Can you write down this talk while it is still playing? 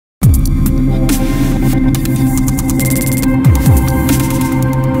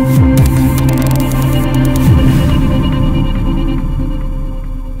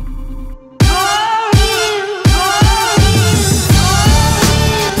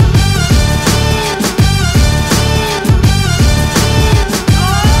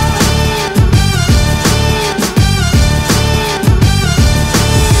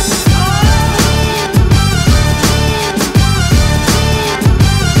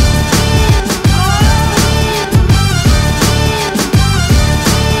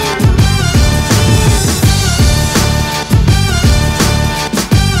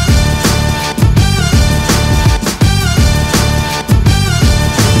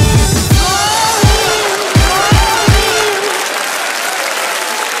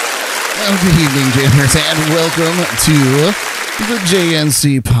Good evening, Jammers, and welcome to the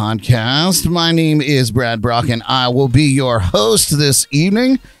JNC podcast. My name is Brad Brock, and I will be your host this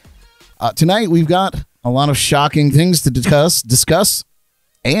evening. Tonight, we've got a lot of shocking things to discuss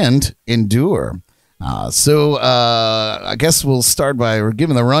and endure. So I guess we'll start by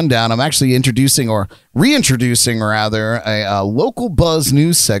giving the rundown. I'm actually reintroducing a local buzz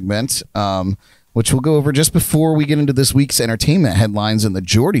news segment, which we'll go over just before we get into this week's entertainment headlines in the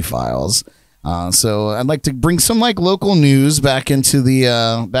Jordy Files. So I'd like to bring some local news back into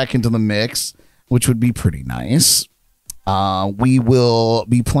the mix, which would be pretty nice. We will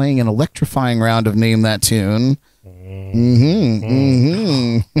be playing an electrifying round of Name That Tune. Ooh,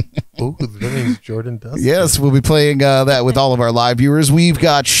 that means Jordan does. Yes, we'll be playing that with all of our live viewers. We've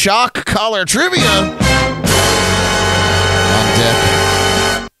got shock collar trivia on deck.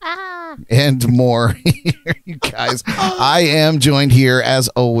 And more here, you guys. I am joined here, as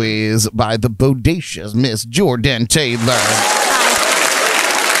always, by the bodacious Miss Jordan Taylor. and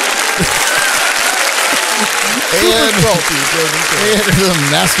the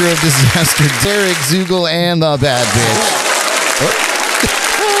master of disaster, Derek Zugel, and the bad bitch.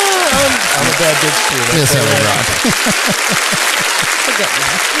 I'm a bad bitch too. Yes,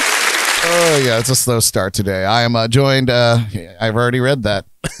 Oh, yeah, it's a slow start today. I am joined, I've already read that.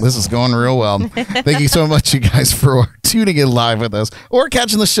 This is going real well. Thank you so much, you guys, for tuning in live with us or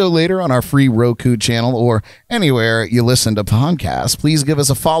catching the show later on our free Roku channel or anywhere you listen to podcasts. Please give us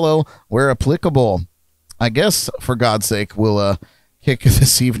a follow where applicable. I guess, for God's sake, we'll kick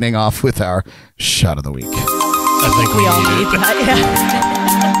this evening off with our shot of the week. I think we all need that, yeah.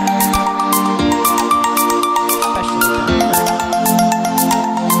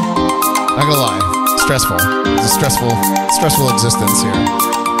 Not gonna lie, stressful. It's a stressful existence here.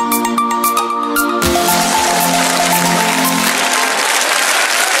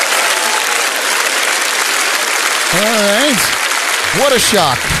 All right. What a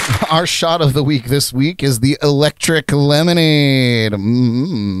shock. Our shot of the week this week is the electric lemonade.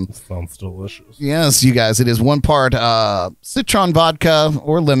 Sounds delicious. Yes, you guys. It is 1 part citron vodka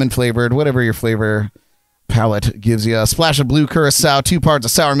or lemon flavored, whatever your flavor palette gives you. A splash of blue curacao, 2 parts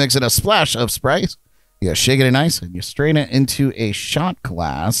of sour mix, and a splash of Sprite. You shake it nice, and you strain it into a shot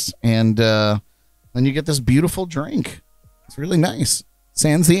glass, and then you get this beautiful drink. It's really nice.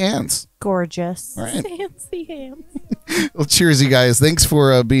 Sans the ants. Gorgeous. All right. Sans the ants. Well, cheers, you guys. Thanks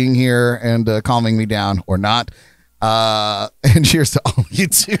for being here and calming me down, or not. And cheers to all you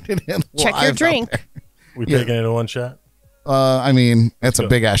tuning in. Check your drink. We taking it in one shot? I mean, that's a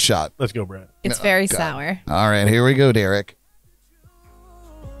big ass shot. Let's go, Brad. It's very sour. All right, here we go, Derek.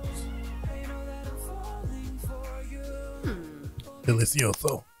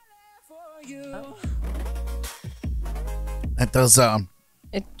 Delicioso. That does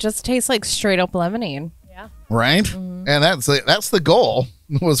It just tastes like straight up lemonade. Yeah. right, and that's the goal,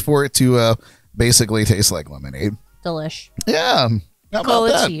 was for it to basically taste like lemonade. Delish. Yeah, how Goal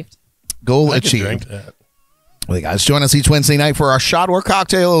about that? achieved. Goal I could achieved. drink that. Well, you guys join us each Wednesday night for our shot or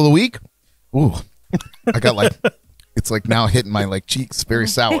cocktail of the week. Ooh, I got it's now hitting my cheeks, very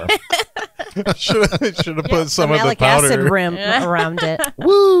sour. Should have put some of the Malic powder. acid rim around it.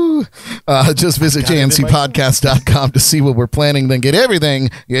 Woo! Just visit jncpodcast.com to see what we're planning, then get everything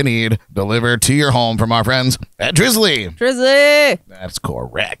you need delivered to your home from our friends at Drizzly. Drizzly. That's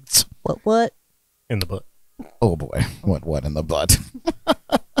correct. What? In the butt. Oh boy, what in the butt?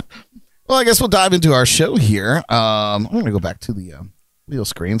 Well, I guess we'll dive into our show here. I'm going to go back to the wheel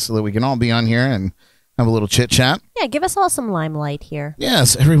screen so that we can all be on here and have a little chit chat. Yeah, give us all some limelight here.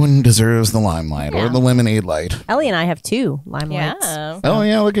 Yes, everyone deserves the limelight or the lemonade light. Elly and I have 2 limelights. Yeah. Oh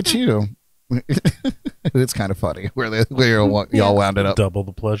yeah, look at you. It's kind of funny where y'all wound it up. Double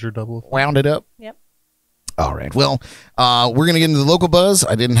the pleasure, double. Wound it up. Yep. All right. Well, we're going to get into the local buzz.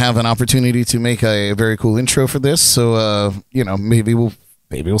 I didn't have an opportunity to make a very cool intro for this, so maybe we'll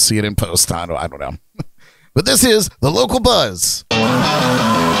see it in post. I don't know. But this is the local buzz.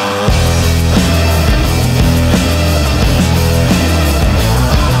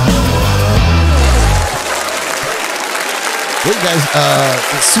 Well, guys,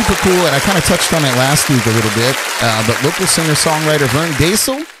 it's super cool, and I kind of touched on it last week a little bit, but local singer-songwriter Vern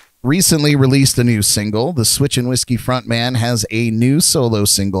Daisel recently released a new single. The Switch and Whiskey frontman has a new solo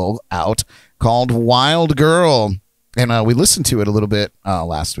single out called Wild Girl, and we listened to it a little bit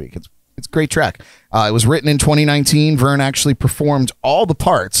last week. It's a great track. It was written in 2019. Vern actually performed all the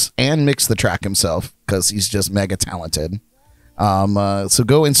parts and mixed the track himself because he's just mega talented. So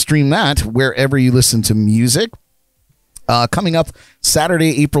go and stream that wherever you listen to music. Coming up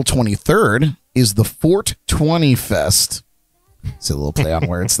Saturday, April 23rd is the Fort 20 Fest. It's a little play on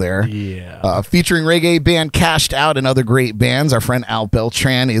words there. Yeah. Featuring reggae band Cashed Out and other great bands. Our friend Al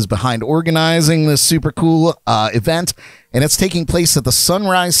Beltran is behind organizing this super cool event, and it's taking place at the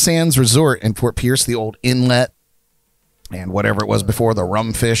Sunrise Sands Resort in Fort Pierce, the old inlet, and whatever it was before, the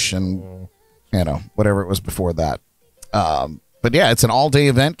Rumfish, and whatever it was before that. But yeah, it's an all-day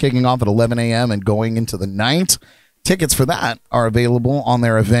event kicking off at 11 a.m. and going into the night. Tickets for that are available on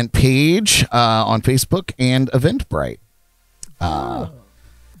their event page on Facebook and Eventbrite.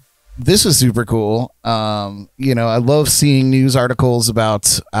 This is super cool. I love seeing news articles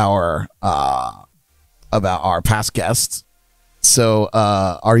about our past guests. So,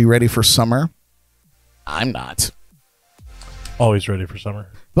 are you ready for summer? I'm not. Always ready for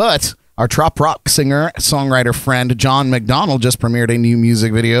summer. But our trop rock singer, songwriter friend John McDonald just premiered a new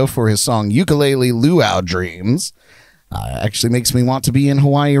music video for his song Ukulele Luau Dreams. Actually makes me want to be in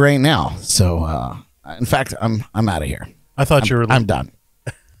Hawaii right now. So, in fact, I'm out of here. I thought you were. I'm done.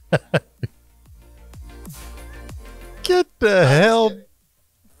 Get the hell.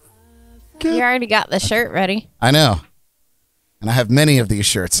 You already got the shirt ready. I know. And I have many of these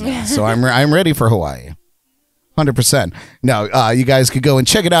shirts now, so I'm ready for Hawaii. 100%. No, you guys could go and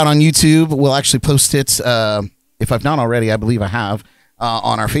check it out on YouTube. We'll actually post it, if I've not already, I believe I have,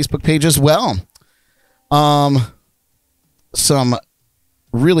 on our Facebook page as well. Some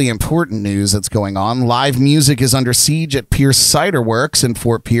really important news that's going on. Live music is under siege at Pierce Cider Works in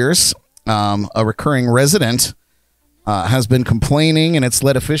Fort Pierce. A recurring resident has been complaining, and it's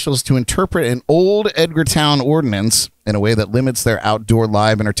led officials to interpret an old Edgartown ordinance in a way that limits their outdoor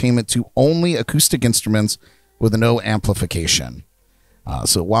live entertainment to only acoustic instruments with no amplification.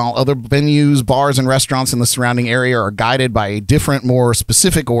 So while other venues, bars, and restaurants in the surrounding area are guided by a different, more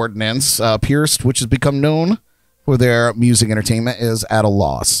specific ordinance, Pierce, which has become known for their music entertainment, is at a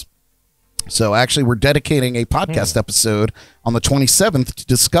loss. So actually, we're dedicating a podcast episode on the 27th to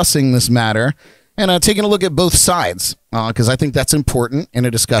discussing this matter and taking a look at both sides, because I think that's important in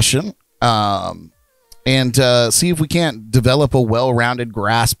a discussion, and see if we can't develop a well-rounded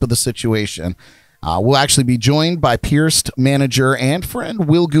grasp of the situation. We'll actually be joined by Pierce manager and friend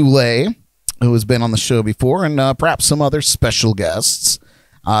Will Goulet, who has been on the show before, and perhaps some other special guests.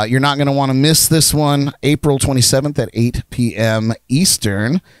 You're not going to want to miss this one, April 27th at 8 p.m.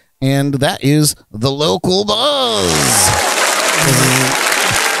 Eastern, and that is The Local Buzz.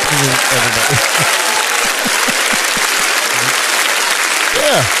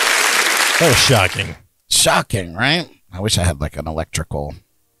 Yeah. That was shocking. Shocking, right? I wish I had like an electrical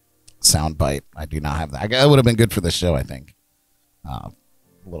sound bite. I do not have that. That would have been good for the show, I think. A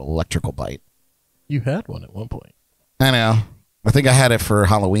little electrical bite. You had one at one point. I know. I think I had it for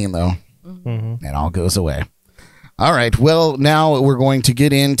Halloween, though. Mm-hmm. It all goes away. All right. Well, now we're going to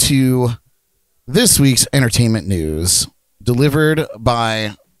get into this week's entertainment news, delivered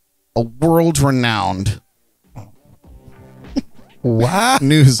by a world-renowned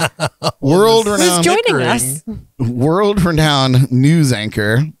news. World-renowned. Who's joining us? World-renowned news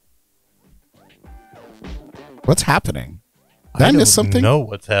anchor. What's happening? Did I miss something? Know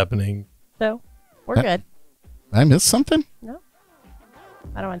what's happening. So, we're good. Did I miss something? No.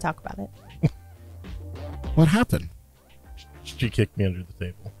 I don't want to talk about it. What happened? She kicked me under the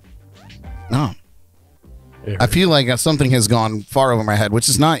table. No. I feel like something has gone far over my head, which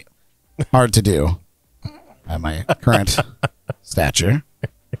is not hard to do at my current stature.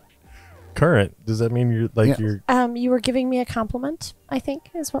 Current? Does that mean you're like you're... You were giving me a compliment, I think,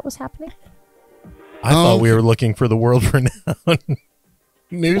 is what was happening. I thought we were looking for the world-renowned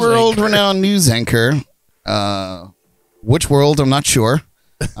news world-renowned news anchor. Which world? I'm not sure.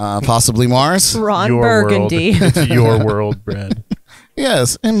 Possibly Mars. Ron Your Burgundy. World. It's your world, Brad.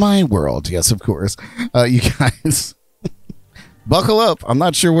 Yes, in my world. Yes, of course. You guys, buckle up. I'm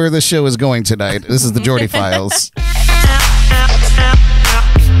not sure where this show is going tonight. This is the Jordy Files.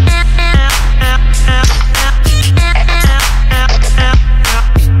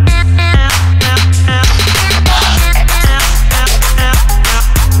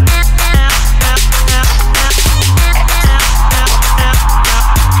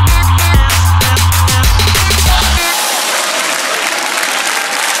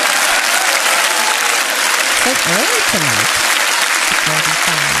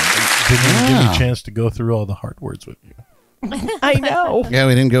 Didn't even give me a chance to go through all the hard words with you. I know. Yeah,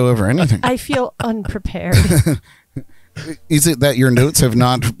 we didn't go over anything. I feel unprepared. Is it that your notes have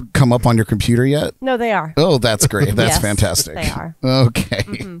not come up on your computer yet? No, they are. Oh, that's great. That's Yes, fantastic. they are. Okay.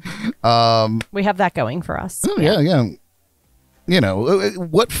 Mm-hmm. We have that going for us. Oh, yeah. You know,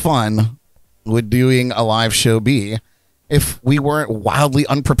 what fun would doing a live show be if we weren't wildly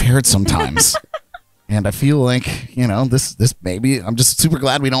unprepared sometimes? And I feel like, this maybe, I'm just super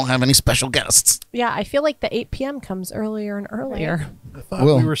glad we don't have any special guests. Yeah, I feel like the 8 p.m. comes earlier and earlier. I thought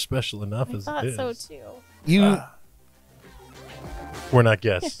we were special enough I as thought it so is. too. We're not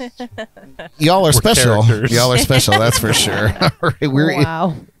guests. Y'all are special. Characters. Y'all are special, that's for sure. All right, we're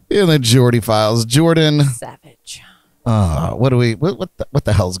Wow. in the Jordy Files. Jordan, Savage. what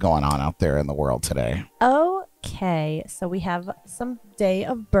the hell's going on out there in the world today? Okay, so we have some day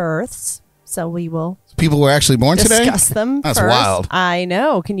of births. So we will People were actually born today? discuss them That's first. wild. I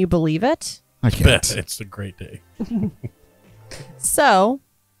know. Can you believe it? I can't. Bet it's a great day. So,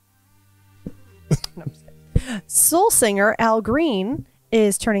 no, I'm just kidding. Soul singer Al Green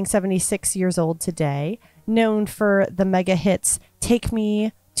is turning 76 years old today, known for the mega hits Take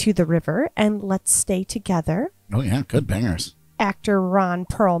Me to the River and Let's Stay Together. Oh, yeah, good bangers. Actor Ron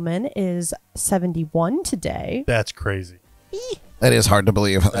Perlman is 71 today. That's crazy. That is hard to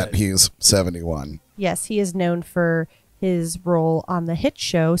believe that he's 71. Yes, he is known for his role on the hit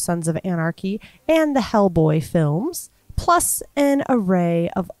show Sons of Anarchy and the Hellboy films, plus an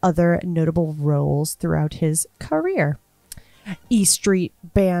array of other notable roles throughout his career. E Street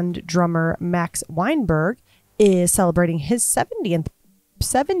Band drummer Max Weinberg is celebrating his 70th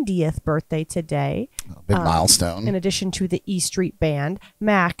birthday today. Big milestone. In addition to the E Street Band,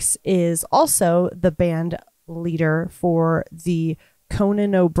 Max is also the band leader for the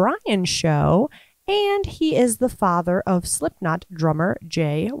Conan O'Brien show, and he is the father of Slipknot drummer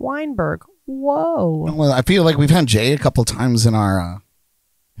Jay Weinberg. Whoa. Well, I feel like we've had Jay a couple times in our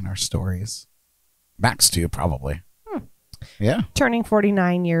stories. Max too, probably. Yeah. Turning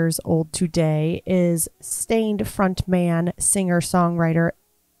 49 years old today is Stained frontman, singer-songwriter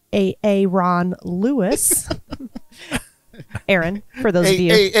Aaron Lewis. Aaron, for those of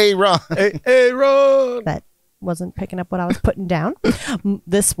you Hey, Ron. Hey, Ron! that wasn't picking up what I was putting down.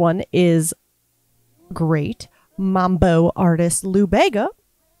 This one is great. Mambo artist Lou Bega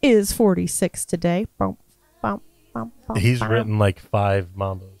is 46 today. Bum, bum, bum, bum, He's bum. written like 5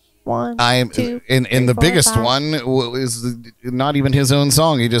 mambos. One, I'm two, in three, the four, biggest five. one is not even his own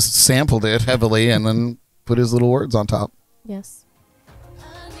song. He just sampled it heavily and then put his little words on top. Yes.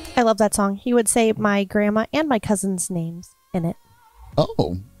 I love that song. He would say my grandma and my cousin's names in it.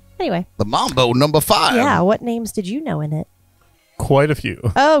 Oh, Anyway. the Mambo #5. Yeah. What names did you know in it? Quite a few.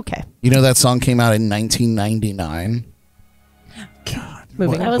 Okay. You know that song came out in 1999. God.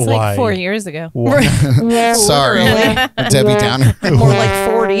 Moving why- on. That was why? like 4 years ago. Why? Sorry, Literally. Debbie Downer. More like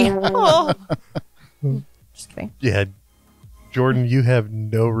 40. Oh. Just kidding. Yeah. Jordan, you have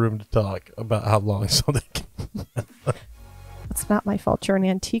no room to talk about how long something. It's not my fault. You're an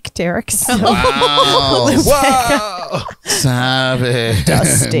antique, Derek. So. Wow. Wow! Savage.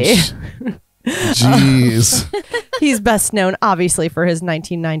 Dusty. Jeez. He's best known, obviously, for his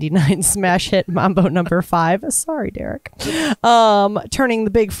 1999 smash hit Mambo #5. Sorry, Derek. Turning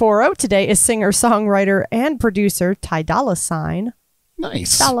the big 4-0 today is singer-songwriter and producer Ty Dolla $ign.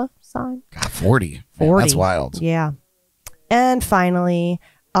 Nice. Dolla $ign. God, 40. Man, 40. that's wild. Yeah. And finally,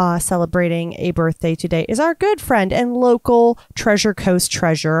 celebrating a birthday today is our good friend and local Treasure Coast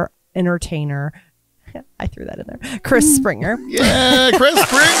treasure entertainer. I threw that in there. Chris Springer. Yeah, Chris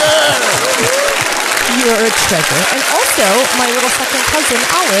Springer. You're a treasure. And also, my little second cousin,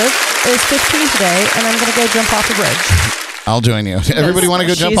 Olive, is 15 today, and I'm going to go jump off a bridge. I'll join you. Everybody want to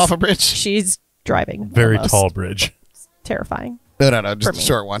go jump She's- off a bridge? She's driving. Very almost. tall bridge. Terrifying. No, For just a me.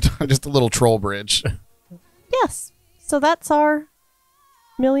 short one. Just a little troll bridge. Yes. So that's our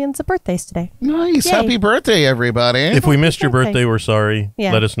millions of birthdays today. Nice. Yay. Happy birthday, everybody. If we missed your birthday. birthday, we're sorry.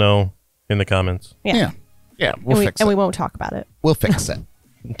 Yeah. Let us know in the comments. Yeah. Yeah, we'll and fix it. we won't talk about it. We'll fix it.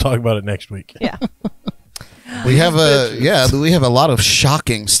 We'll talk about it next week. Yeah. We have a lot of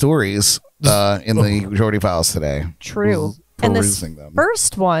shocking stories in the Jordy Files today. True. We're And this perusing them.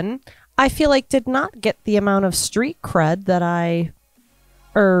 first one, I feel like did not get the amount of street cred that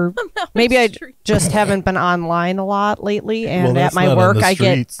or maybe I just haven't been online a lot lately, and Well, at that's my not on work the I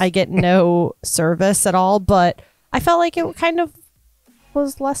streets. get no service at all. But I felt like it kind of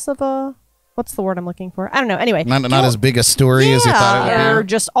was less of a what's the word I'm looking for? I don't know. Anyway, Not as big a story as you thought it or would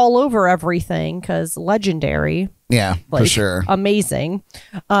just all over everything because legendary. be. Yeah, for Like, sure. Amazing.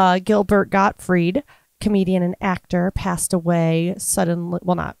 Gilbert Gottfried, comedian and actor, passed away suddenly.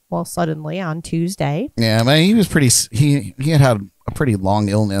 Well, not suddenly on Tuesday. Yeah, man, he was pretty. He had a pretty long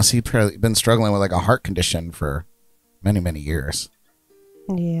illness. He'd probably been struggling with like a heart condition for many years.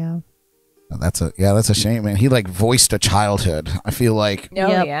 Yeah. That's a shame, man. He like voiced a childhood. I feel like Oh,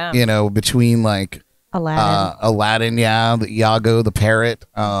 Yep. yeah. between like Aladdin. yeah, the Iago the parrot.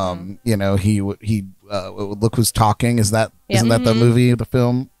 He look who's talking. Isn't that the movie, the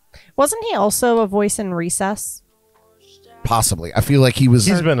film? Wasn't he also a voice in Recess? Possibly. I feel like he's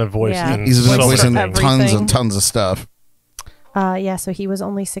been a voice. Yeah. In been a so voice in many things. tons and tons of stuff. Yeah, so he was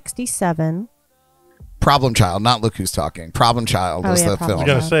only 67. Problem Child, not Look Who's Talking. Problem Child was the Problem film.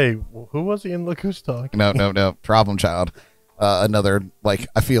 I was gonna say, who was he in Look Who's Talking? No. Problem Child. Another, like,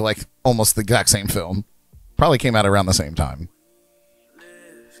 I feel like almost the exact same film. Probably came out around the same time.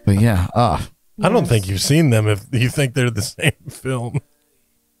 But yeah, I don't think you've seen them if you think they're the same film.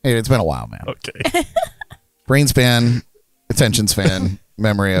 hey, it's been a while, man. Okay. Brain span, attention span,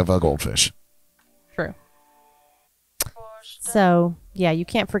 memory of a goldfish. True. So, yeah, you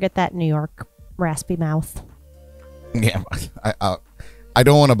can't forget that New York raspy mouth. Yeah, I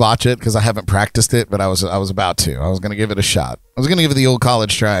don't want to botch it because I haven't practiced it, but I was about to. I was going to give it a shot. I was going to give it the old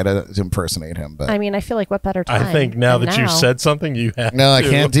college try to impersonate him, but I mean, I feel like what better time? I think now than that you've said something, you have no, I to.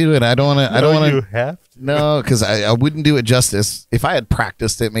 can't do it. I don't want to. I don't want You to. have to. No, because I wouldn't do it justice. If I had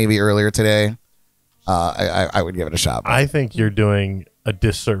practiced it maybe earlier today, I would give it a shot. I think you're doing a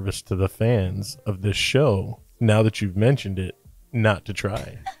disservice to the fans of this show now that you've mentioned it, not to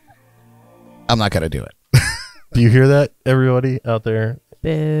try. I'm not going to do it. Do you hear that, everybody out there?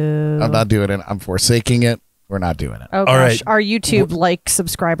 Boo. I'm not doing it. I'm forsaking it. We're not doing it. Oh, All gosh. right. Our YouTube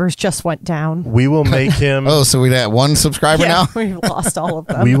subscribers just went down. We will make him. Oh, so we got one subscriber now? We've lost all of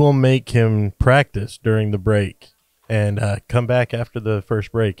them. We will make him practice during the break and come back after the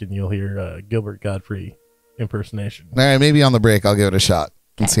first break, and you'll hear Gilbert Godfrey impersonation. All right, maybe on the break I'll give it a shot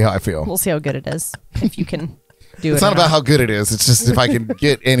and see how I feel. We'll see how good it is. If you can do it. It's not about how good it is. It's just if I can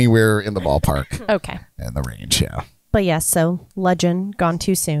get anywhere in the ballpark Okay. and the range. Yeah. But yes, so Legend, gone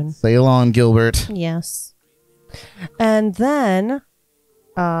too soon. Sail on, Gilbert. Yes. And then,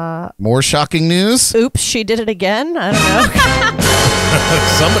 More shocking news. oops, she did it again. I don't know.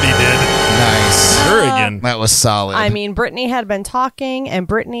 Somebody did. Nice. Her again. That was solid. I mean, Brittany had been talking, and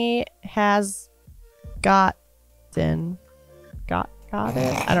Brittany has got it.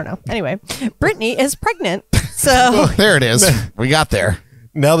 I don't know. Anyway, Brittany is pregnant. So there it is. We got there.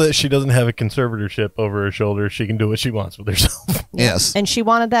 Now that she doesn't have a conservatorship over her shoulder, she can do what she wants with herself. Yes. and she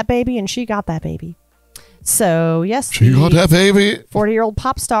wanted that baby, and she got that baby. So yes, She got that baby. 40-year-old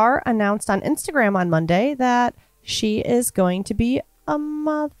pop star announced on Instagram on Monday that she is going to be a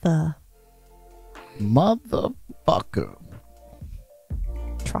mother. Motherfucker.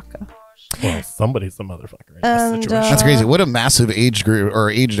 Trucker. Well, somebody's the motherfucker in this And, situation. That's crazy. What a massive age group or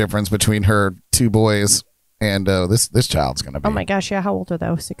age difference between her two boys and this child's going to be. Oh my gosh, yeah, how old are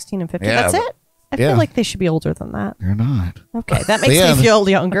they? 16 and 15. Yeah, That's it? I yeah. feel like they should be older than that. They're not. Okay, that makes yeah, me feel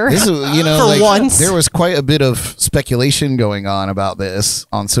younger. This is, For like, once. there was quite a bit of speculation going on about this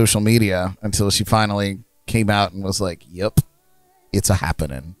on social media until she finally came out and was like, yep, it's a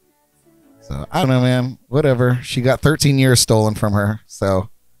happening. So, I don't know, man. Whatever. She got 13 years stolen from her. So,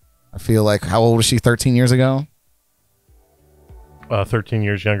 I feel like, how old was she 13 years ago? 13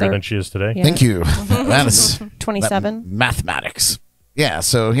 years younger Thir- than she is today. Yeah. Thank you. That is 27. mathematics. Yeah,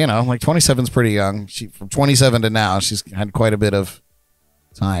 so, like 27 is pretty young. She from 27 to now, she's had quite a bit of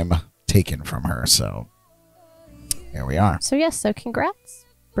time taken from her. So, here we are. So yes, so congrats,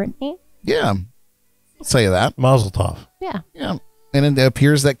 Brittany. Yeah. I'll say that. Mazel tov. Yeah. Yeah. And it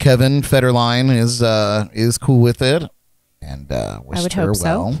appears that Kevin Federline is cool with it. And wished would her hope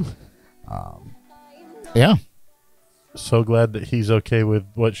so. well. Yeah. So glad that he's okay with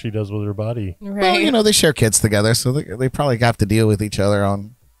what she does with her body. Well, they share kids together, so they probably have to deal with each other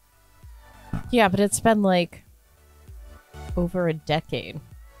on. Yeah, but it's been like over a decade.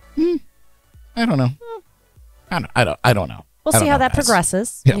 I don't know. I don't know. We'll I see don't how know, that guys.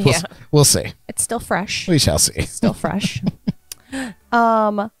 progresses. Yeah, Yeah. we'll see. It's still fresh. We shall see. Still fresh.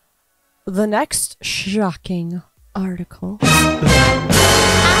 The next shocking article.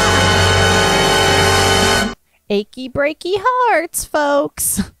 Achy breaky hearts,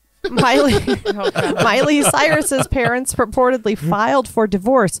 folks. Miley Cyrus's parents purportedly filed for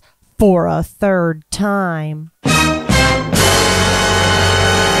divorce for a third time.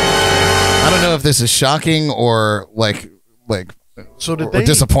 I don't know if this is shocking or like So did or they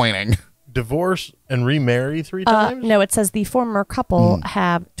disappointing. divorce and remarry 3 times? No, it says the former couple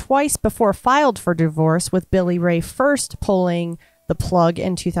have twice before filed for divorce, with Billy Ray first pulling the plug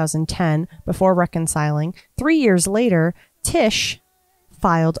in 2010 before reconciling. 3 years later, Tish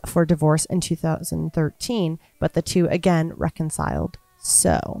filed for divorce in 2013, but the two again reconciled.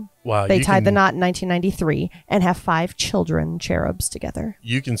 So Wow, they you tied the can- knot in 1993 and have 5 children, cherubs, together.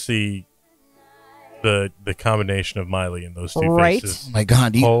 You can see the combination of Miley and those two Right. faces. Oh my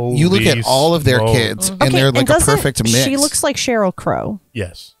God, you look at Holy all of their smokes. kids, and they're like a doesn't perfect mix. she looks like Sheryl Crow,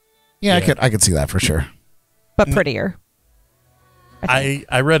 Yes. yeah, Yeah. I could see that for sure. but prettier.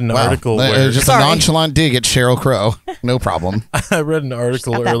 I read an Wow. article It where was just Sorry. a nonchalant dig at Sheryl Crow. No problem. I read an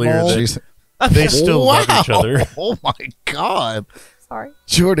article got that earlier mole. that She's- they still love each other. Oh my God, Sorry.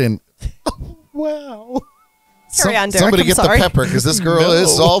 Jordan. Wow. Carry on, Derek. Somebody I'm get sorry. the pepper because this girl No.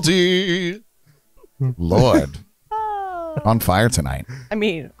 is salty. Lord, Oh. on fire tonight. I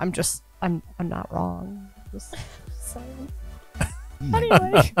mean, I'm not wrong. Just saying.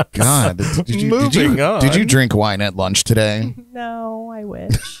 Anyway, God, did you Moving on. did you drink wine at lunch today? no, I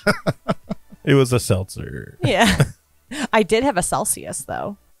wish. It was a seltzer. Yeah. I did have a Celsius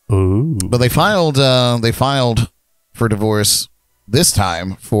though. Ooh. But they filed for divorce this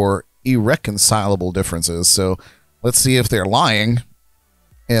time for irreconcilable differences. So let's see if they're lying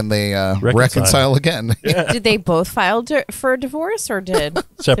and they reconcile again. Did they both file for divorce, or did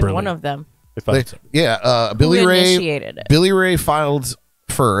Separately. one of them? They filed separate. Yeah, Who Billy Ray initiated it? Billy Ray filed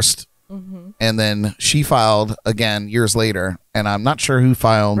first, and then she filed again years later. And I'm not sure who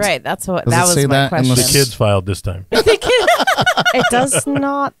filed. Right. That's what. Does That it was say my that in the question. The kids filed this time. It does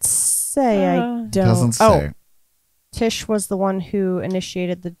not say. I don't. Doesn't say. Oh, Tish was the one who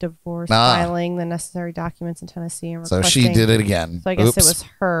initiated the divorce, filing the necessary documents in Tennessee and So requesting. she did it again. So I guess Oops. it was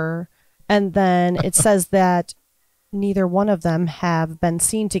her. And then it says that neither one of them have been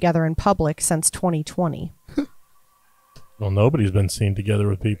seen together in public since 2020. Well, nobody's been seen together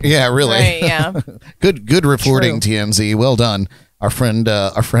with people. Yeah, really. Right. Yeah. Good reporting, True. TMZ. Well done. Our friend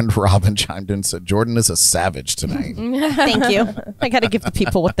Robin chimed in and said Jordan is a savage tonight. Thank you. I got to give the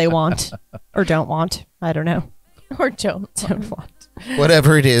people what they want or don't want. I don't know. Or don't. Don't want.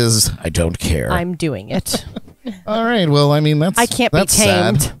 Whatever it is, I don't care. I'm doing it. All right. Well, I mean, that's I can't be that's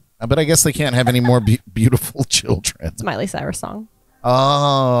sad. tamed. But I guess they can't have any more beautiful children. It's Miley Cyrus song.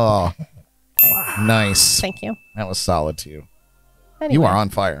 Oh, nice. Thank you. That was solid too. Anyway, You are on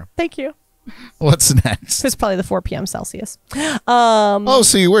fire. Thank you. What's next? It was probably the 4 p.m. Celsius. Oh,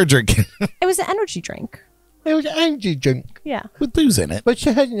 so you were drinking It was an energy drink. It was an energy drink, Yeah. with booze in it. but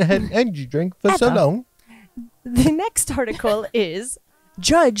she hadn't had an energy drink for so Ever. long. The next article is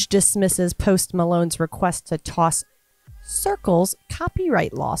Judge dismisses Post Malone's request to toss Circle's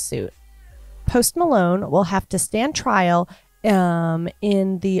copyright lawsuit. Post Malone will have to stand trial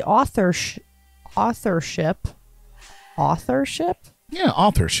in the authorship. Yeah,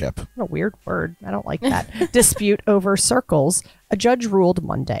 authorship. What a weird word. I don't like that. Dispute over Circles. A judge ruled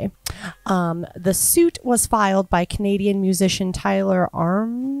Monday. The suit was filed by Canadian musician Tyler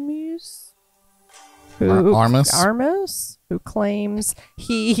Armus. Armus? Who claims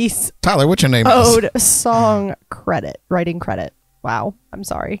he's Tyler, what's your name? owed song credit, writing credit. Wow. I'm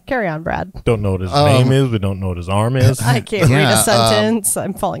sorry. Carry on, Brad. Don't know what his name is. We don't know what his arm is. I can't read Yeah, a sentence.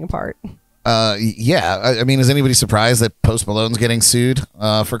 I'm falling apart. Yeah. I mean, is anybody surprised that Post Malone's getting sued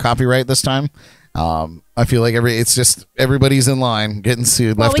for copyright this time? I feel like it's just everybody's in line getting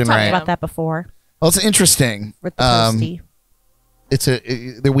sued Well, left we and talked right. about that before Well, it's interesting. with the postie.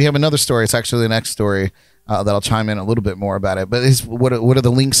 We have another story. It's actually the next story that I'll chime in a little bit more about it. But what are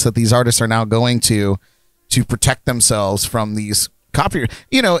the links that these artists are now going to protect themselves from these copyright?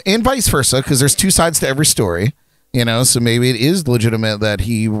 And vice versa, because there's two sides to every story. So maybe it is legitimate that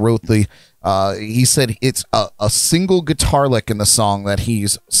he wrote he said it's a single guitar lick in the song that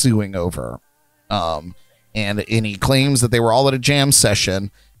he's suing over. And he claims that they were all at a jam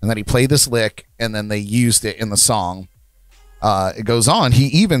session and that he played this lick and then they used it in the song. It goes on. He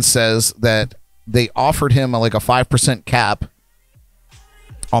even says that they offered him like a 5% cap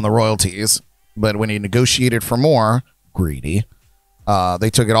on the royalties, but when he negotiated for more, greedy, they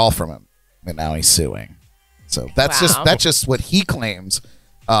took it all from him, and now he's suing. So that's just what he claims.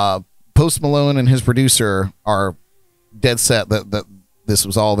 Post Malone and his producer are dead set that this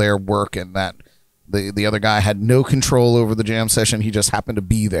was all their work and that the other guy had no control over the jam session. He just happened to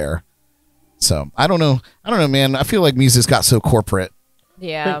be there. So I don't know, man. I feel like music's got so corporate.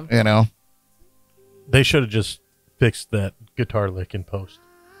 Yeah. They should have just fixed that guitar lick in post.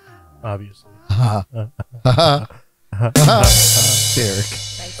 Obviously. Derek.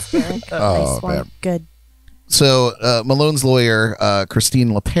 Thanks, Derek. Oh, nice one. man. Good. So Malone's lawyer, Christine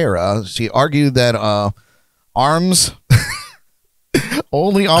LaPera, she argued that Arms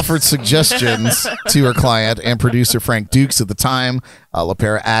only offered suggestions to her client and producer Frank Dukes at the time.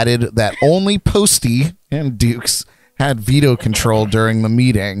 LaPera added that only Posty and Dukes had veto control during the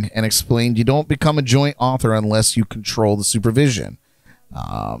meeting and explained you don't become a joint author unless you control the supervision.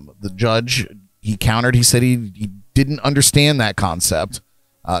 The judge, he countered. He said he didn't understand that concept.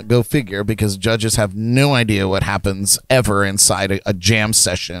 Go figure, because judges have no idea what happens ever inside a jam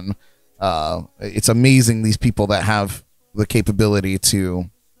session. It's amazing, these people that have the capability to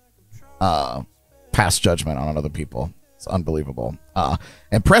pass judgment on other people. It's unbelievable.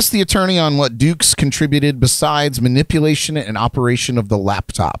 And press the attorney on what Dukes contributed besides manipulation and operation of the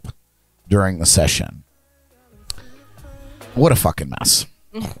laptop during the session. What a fucking mess.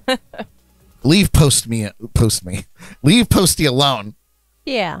 Leave Leave Posty alone.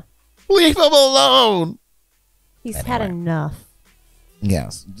 Yeah. Leave him alone. He's had enough.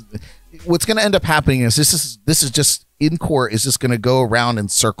 Yes. What's going to end up happening is this is just in court is just going to go around in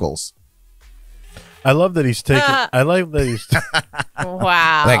circles. I love that he's taking. I like that he's.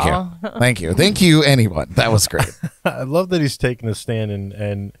 Wow. Thank you, anyone. That was great. I love that he's taking a stand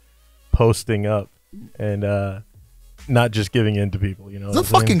and posting up and not just giving in to people. You know, Is it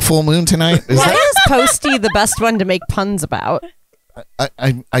fucking full moon tonight? Why is Posty the best one to make puns about?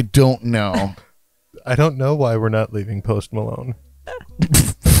 I don't know. I don't know why we're not leaving Post Malone.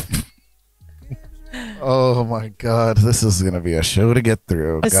 Oh my God, this is gonna be a show to get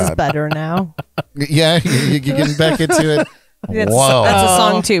through. This is better now. Yeah, you're getting back into it. Whoa. That's a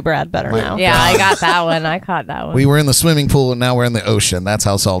song too, Brad. Better now. Yeah, I got that one. I caught that one. We were in the swimming pool and now we're in the ocean. That's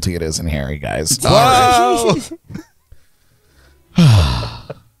how salty it is in Harry, guys. Whoa!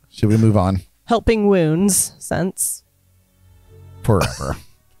 Should we move on? Helping wounds since Forever.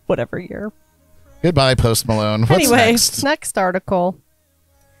 whatever year. Goodbye, Post Malone. What's Anyway, next? article.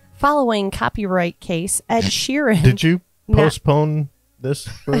 Following copyright case, Ed Sheeran. Did you postpone this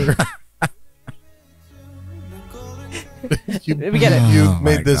for? you We get it. You Oh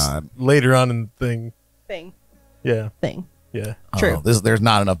my made this God. later on in the thing. Thing. Yeah. True. There's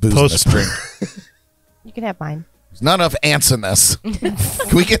not enough booze in this drink. You can have mine. There's not enough ants in this.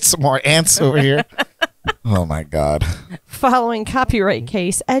 Can we get some more ants over here? Oh my God. Following copyright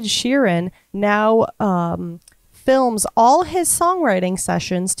case, Ed Sheeran now films all his songwriting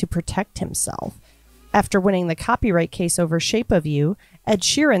sessions to protect himself. After winning the copyright case over Shape of You, Ed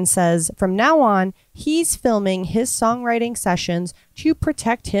Sheeran says from now on, he's filming his songwriting sessions to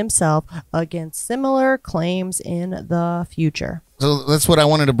protect himself against similar claims in the future. So that's what I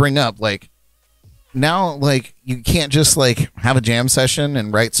wanted to bring up. Like, now, like, you can't just, like, have a jam session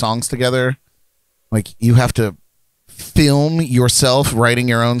and write songs together. Like, you have to film yourself writing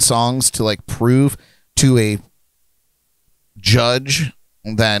your own songs to, like, prove to a judge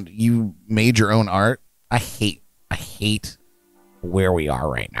that you made your own art. I hate where we are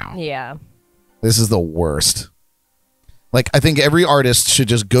right now. Yeah. This is the worst. Like, I think every artist should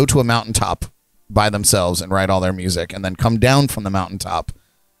just go to a mountaintop by themselves and write all their music and then come down from the mountaintop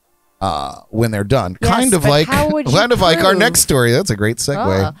when they're done. Yes, kind of but like how would you kind of like our prove- next story. That's a great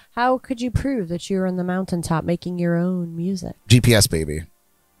segue. How could you prove that you're on the mountaintop making your own music? GPS baby.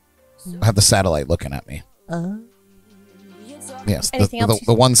 I have the satellite looking at me. Yes, Anything else?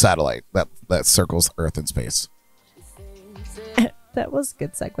 the one satellite that circles Earth and space. That was a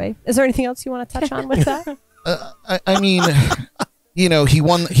good segue. Is there anything else you want to touch on with that? I mean, you know, he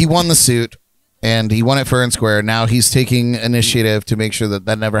won the suit, and he won it fair and square. Now he's taking initiative to make sure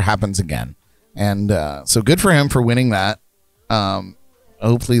that never happens again. And so good for him for winning that.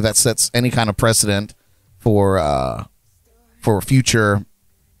 Hopefully that sets any kind of precedent for future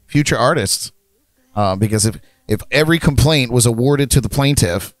artists. Because if every complaint was awarded to the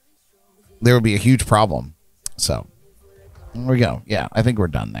plaintiff, there would be a huge problem. So there we go. Yeah, I think we're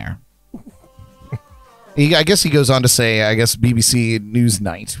done there. I guess he goes on to say, I guess BBC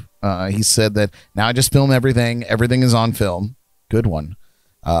Newsnight, he said that now I just film everything. Everything is on film. Good one.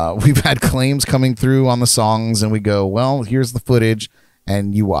 We've had claims coming through on the songs, and we go, well, here's the footage,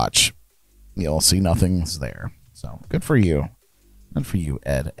 and you watch. You'll see nothing's there. So good for you. Good for you,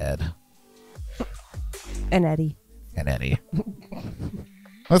 Ed. And Eddie.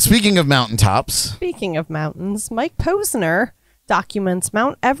 Well, speaking of mountaintops. Speaking of mountains, Mike Posner documents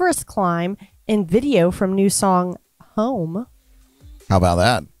Mount Everest climb in video from new song Home. How about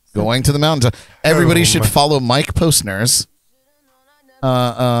that? Going to the mountaintop. Everybody should follow Mike Posner's.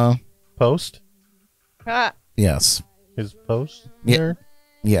 Post? Yes. His post? Yeah. there?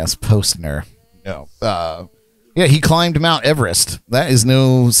 Yes, Postner. No. Yeah, he climbed Mount Everest. That is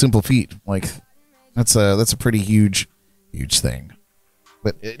no simple feat. Like, that's a pretty huge thing.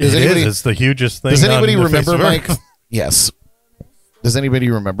 But does anybody? It's the hugest thing. Does anybody on the face remember of Mike? Earth. Yes. Does anybody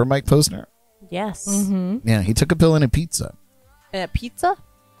remember Mike Posner? Yes. Yeah, he took a pill and a pizza. Pizza?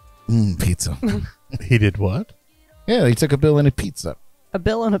 Pizza. He did what? Yeah, he took a pill and a pizza. A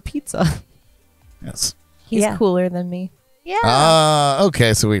bill and a pizza. Yes. He's Yeah. cooler than me. Yeah.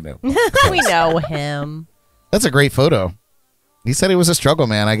 Okay, so we knew. We know him. That's a great photo. He said it was a struggle,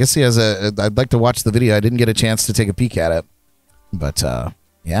 man. I guess he has I'd like to watch the video. I didn't get a chance to take a peek at it. But,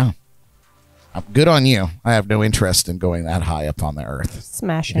 yeah. Good on you. I have no interest in going that high up on the earth.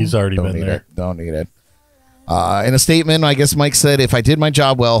 Smashing. He's already Don't been need there. it. Don't need it. In a statement, I guess Mike said, "If I did my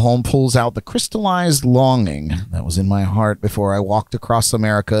job well, home pulls out the crystallized longing that was in my heart before I walked across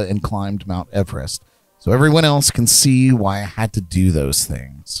America and climbed Mount Everest, so everyone else can see why I had to do those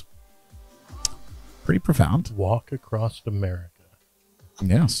things." Pretty profound. Walk across America.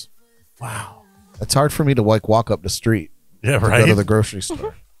 Yes. Wow. It's hard for me to walk up the street. Yeah, to right. go to the grocery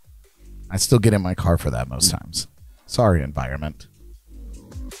store. I still get in my car for that most times. Sorry, environment.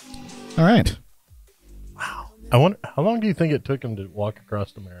 All right. I wonder, how long do you think it took him to walk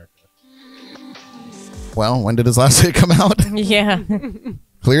across America? Well, when did his last hit come out? Yeah.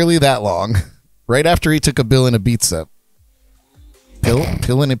 Clearly that long. Right after he took a bill and a pizza. Pill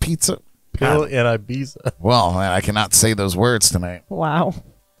and a pizza? Pill and Ibiza. Well, I cannot say those words tonight. Wow.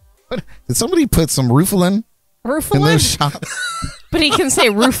 What? Did somebody put some Rufalin in those Rufalin? shots? But he can say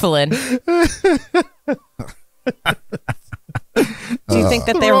Rufalin. Do you think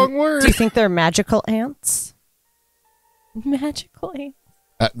that they're wrong word. Do you think they're magical ants? Magically.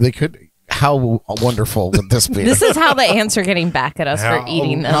 They could. How wonderful would this be? This is how the ants are getting back at us for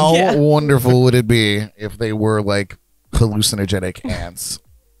eating them. How wonderful would it be if they were like hallucinogenic ants?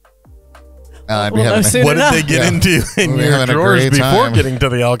 I'd be We'll know having soon What enough. did they get into in We're your having a drawers great before time. getting to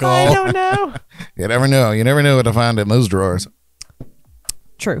the alcohol? I don't know. You never know. You never know what to find in those drawers.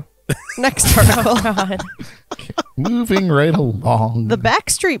 True. Next article. God. Moving right along. The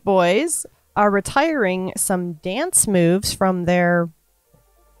Backstreet Boys are retiring some dance moves from their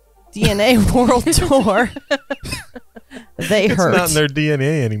DNA World Tour. They It's hurt. not in their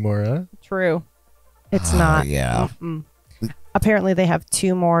DNA anymore, huh? True. It's not. Yeah. Mm-mm. Apparently, they have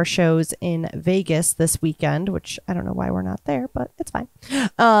 2 more shows in Vegas this weekend, which I don't know why we're not there, but it's fine.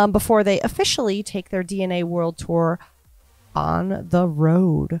 Before they officially take their DNA World Tour on the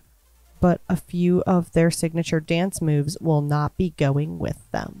road. But a few of their signature dance moves will not be going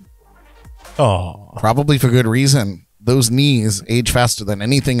with them. Oh, Probably for good reason. Those knees age faster than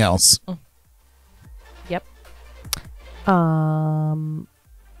anything else. Yep.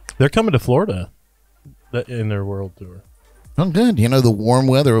 they're coming to Florida in their world tour. Oh, good. You know, the warm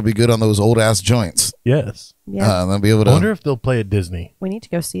weather will be good on those old ass joints. Yes. Yeah, They'll be able I to. wonder if they'll play at Disney, we need to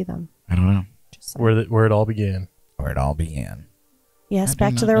go see them. I don't know Just saying. where it all began, where it all began. Yes, I do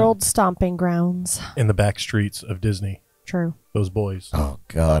back not to their know. old stomping grounds. in the back streets of Disney. True. Those boys. Oh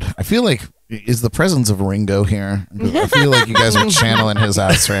God, I feel like is the presence of Ringo here. I feel like you guys are channeling his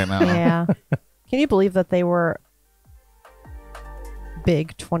ass right now. Yeah. Can you believe that they were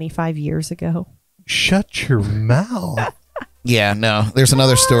big 25 years ago? Shut your mouth. Yeah, no. There's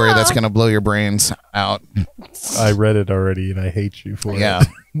another story that's gonna blow your brains out. I read it already, and I hate you for Yeah.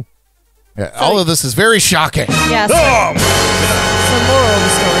 it. Yeah, all of this is very shocking. Yes. The moral of the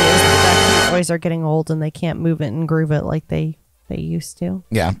story is that the boys are getting old and they can't move it and groove it like they used to.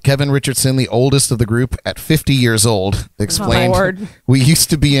 Yeah, Kevin Richardson, the oldest of the group, at 50 years old, explained, Lord. "We used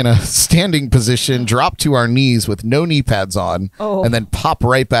to be in a standing position, drop to our knees with no knee pads on, Oh. and then pop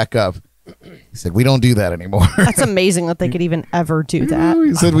right back up." He said, "We don't do that anymore." That's amazing that they could even ever do that.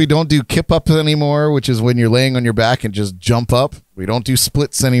 He said, "We don't do kip ups anymore, which is when you're laying on your back and just jump up. We don't do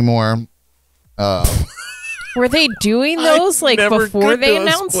splits anymore." Were they doing those like never before could they do a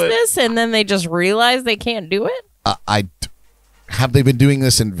announced split. this and then they just realized they can't do it? Have they been doing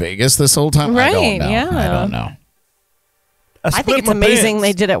this in Vegas this whole time? I don't Right, know. yeah. I don't know. I think it's amazing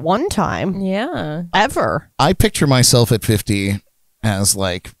they did it one time. Yeah. Ever. I picture myself at 50 as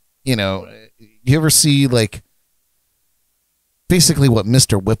like, you ever see like basically what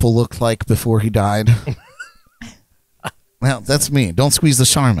Mr. Whipple looked like before he died? Well, that's me. Don't squeeze the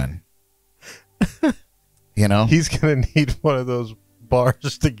Charmin. He's going to need one of those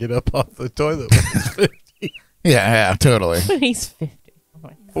bars to get up off the toilet when he's 50. Yeah, totally. He's 50.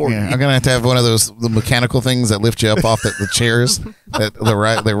 Yeah, I'm gonna have to have one of the mechanical things that lift you up off the chairs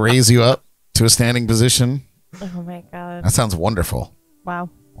that raise you up to a standing position. Oh my God. That sounds wonderful. Wow.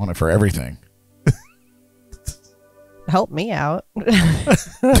 I want it for everything. Help me out.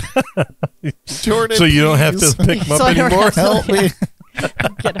 Jordan, So you don't have to please. pick him up So I don't anymore? have to- Help me.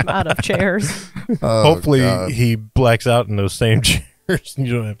 Get him out of chairs. Oh, Hopefully God. he blacks out in those same chairs and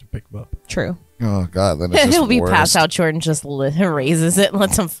you don't have to pick him up. True. Oh God, then it's just He'll be worse. passed out. Jordan just raises it and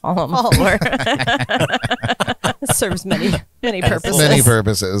lets him fall on the floor. It serves many purposes. Many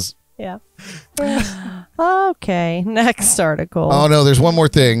purposes. Yeah. Okay. Next article. Oh no, there's one more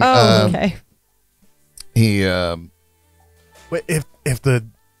thing. Oh, okay. He Wait, if the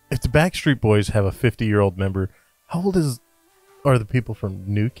Backstreet Boys have a 50-year-old member, how old are the people from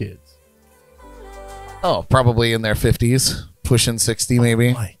New Kids? probably in their 50s, pushing 60 maybe.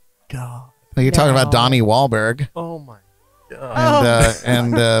 Oh my God. You're talking about No. Donnie Wahlberg Oh my God.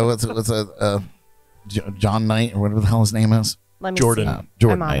 and what's John Knight, or whatever the hell his name is. Let me Jordan. see.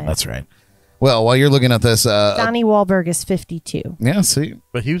 Jordan I'm on Knight, it. that's right. Well, while you're looking at this, Donnie Wahlberg is 52. yeah, see.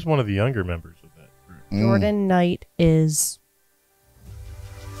 But he was one of the younger members of that group. Jordan Knight is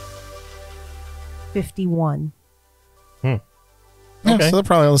 51. Yeah, Okay. so they're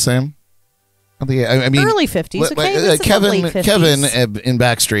probably all the same. I mean, Early 50s. Okay, this is the Kevin late 50s. in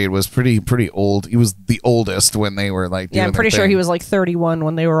Backstreet was pretty old. He was the oldest when they were like. Yeah, I'm doing pretty their sure thing. he was like 31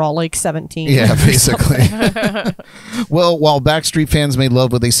 when they were all like 17. Yeah, basically. Well, while Backstreet fans may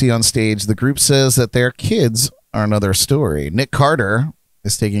love what they see on stage, the group says that their kids are another story. Nick Carter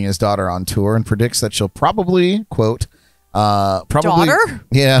is taking his daughter on tour and predicts that she'll probably, quote, Daughter?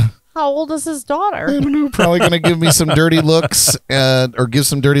 Yeah. How old is his daughter? I don't know, probably going to give me some dirty looks or give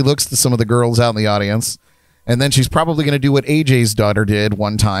some dirty looks to some of the girls out in the audience. And then she's probably going to do what AJ's daughter did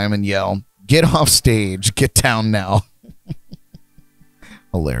one time and yell, "Get off stage, get down now."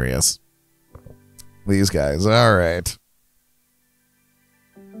 Hilarious. These guys. All right.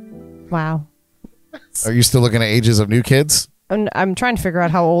 Wow. Are you still looking at ages of new kids? I'm trying to figure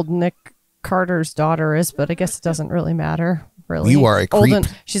out how old Nick Carter's daughter is, but I guess it doesn't really matter. Really, You are a Old creep.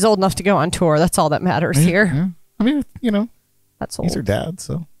 she's old enough to go on tour. That's all that matters here. Yeah. I mean, That's he's her old. dad,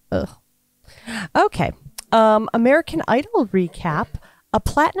 so. Ugh. Okay. American Idol recap. A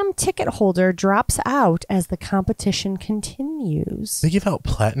platinum ticket holder drops out as the competition continues. They give out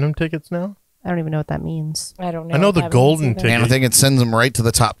platinum tickets now? I don't even know what that means. I don't know. I know what the that golden means either. ticket. And I think it sends them right to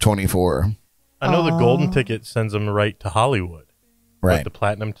the top 24. I know the golden ticket sends them right to Hollywood. Right. But the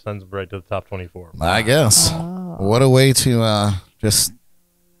platinum sends them right to the top 24. I guess. What a way to just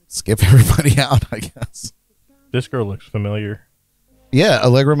skip everybody out, I guess. This girl looks familiar. Yeah,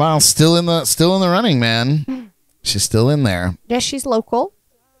 Allegra Miles still in the running, man. She's still in there. Yeah, she's local.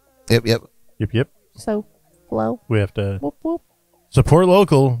 Yep. Yep. So, hello. We have to Whoop, whoop. support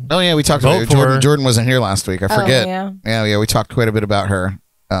local. Oh yeah, we talked Vote about for Jordan. her. Jordan wasn't here last week. I forget. yeah. Yeah. We talked quite a bit about her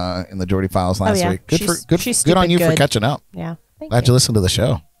in the Jordy Files last yeah. week. Good She's good on stupid you for good. catching up. Yeah. Thank Glad you listened to the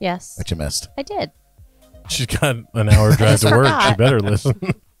show Yes, that you missed. I did. She's got an hour drive to work. She forgot. better listen.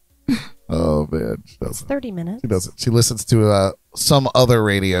 Oh man, she doesn't. 30 minutes. She doesn't. She listens to some other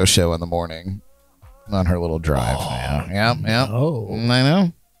radio show in the morning on her little drive. Yeah. Oh.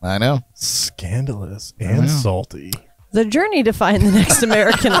 I know. Scandalous and salty. The journey to find the next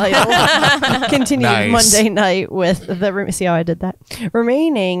American Idol continued Nice. Monday night with see how I did that?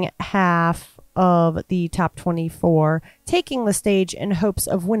 Remaining half of the top 24 taking the stage in hopes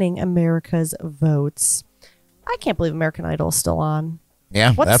of winning America's votes. I can't believe American Idol is still on.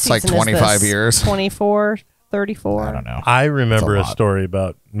 Yeah, What that's like season is 25 this? years. 24, 34? I don't know. I remember That's a a lot. story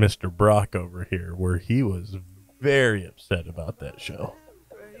about Mr. Brock over here where he was very upset about that show.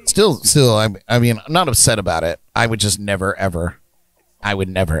 Still, I mean, I'm not upset about it. I would just never, ever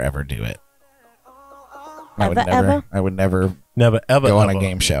do it. I would never Never, ever, go on a ever.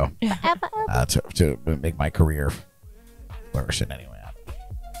 game show to make my career flourish in any way.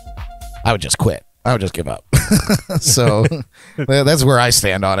 I would just quit. I would just give up. So that's where I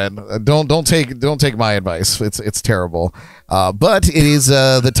stand on it. Don't take my advice. It's terrible. But it is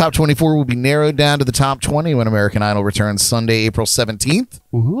the top 24 will be narrowed down to the top 20 when American Idol returns Sunday, April 17th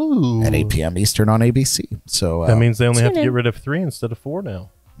Ooh. at 8 p.m. Eastern on ABC. So That means they only have to Tune get in. rid of 3 instead of 4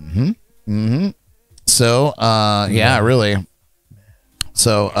 now. So yeah, really.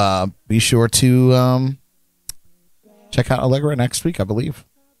 So be sure to check out Allegra next week, I believe,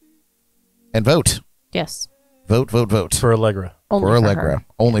 and vote. Yes. Vote For Allegra. Only for for Allegra. her.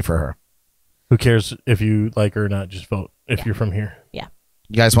 Only for her. Who cares if you like her or not? Just vote if you're from here. Yeah.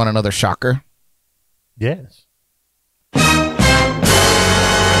 You guys want another shocker? Yes.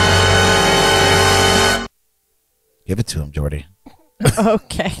 Give it to him, Jordy.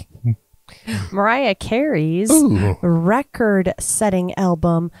 Okay. Mariah Carey's Ooh. record-setting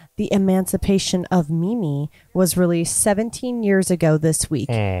album, The Emancipation of Mimi, was released 17 years ago this week.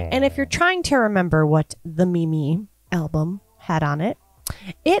 And if you're trying to remember what the Mimi album had on it,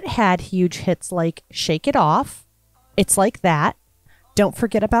 it had huge hits like Shake It Off, It's Like That, Don't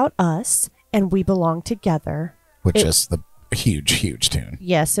Forget About Us, and We Belong Together. Which is the huge tune.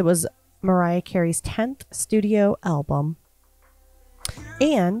 Yes, it was Mariah Carey's 10th studio album,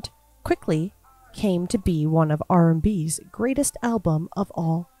 and quickly came to be one of R&B's greatest album of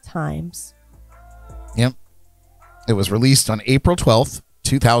all times. Yep. It was released on April 12th,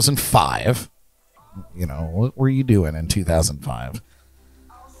 2005. You know, what were you doing in 2005?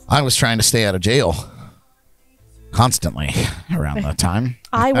 I was trying to stay out of jail constantly around that time.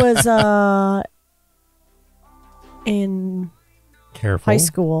 I was in Careful. high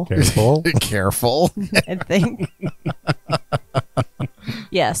school, Careful. Careful. I think.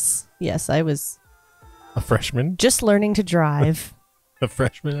 Yes, I was A freshman? Just learning to drive. A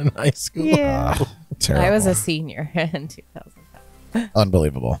freshman in high school? Yeah. Terrible. I was a senior in 2000.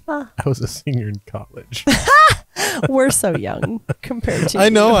 Unbelievable. I was a senior in college. We're so young compared to I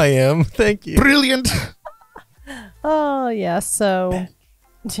know you. I am. Thank you. Brilliant. Oh, yeah. So,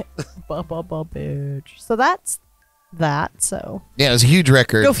 bitch. So that's that. So, Yeah, it was a huge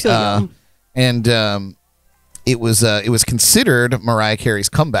record. Go feel young. And it was considered Mariah Carey's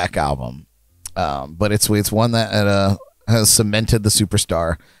comeback album. But it's one that has cemented the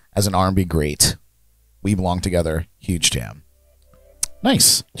superstar as an R&B great. We Belong Together, huge jam.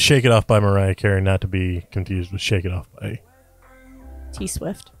 Nice. Shake It Off by Mariah Carey, not to be confused with Shake It Off by T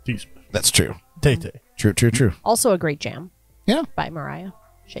Swift. T Swift. That's true. Tay-Tay. True. Also a great jam. Yeah. By Mariah.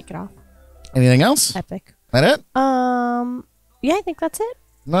 Shake It Off. Anything else? Epic. That it? Yeah, I think that's it.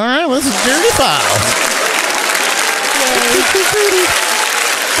 All right, let's Jordy Files. Yay.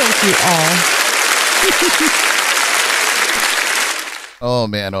 Thank you all. Oh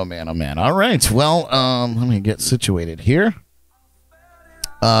man. All right. Well, let me get situated here.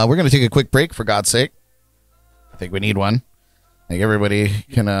 We're going to take a quick break, for God's sake. I think we need one. I think everybody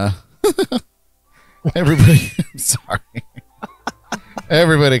can, everybody, I'm sorry.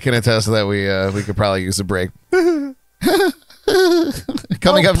 Everybody can attest that we could probably use a break. Coming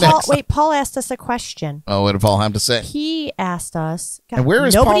up Paul, next. Wait, Paul asked us a question. Oh, what did Paul have to say? He asked us. God, And where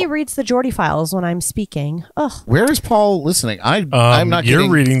is nobody Paul? reads the Jordy Files when I'm speaking. Ugh. Where is Paul listening? I'm not You're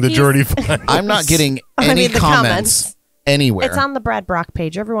getting, reading the He's- Jordy Files. I'm not getting I any mean, the comments anywhere. It's on the Brad Brock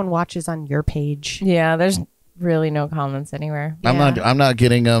page. Everyone watches on your page. Yeah, there's really no comments anywhere. I'm not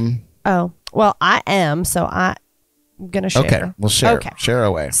getting Oh, well, I am, so I'm going to share. Okay, we'll share. Okay. Share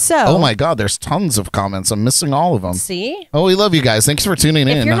away. So- oh my God, there's tons of comments. I'm missing all of them. See? Oh, we love you guys. Thanks for tuning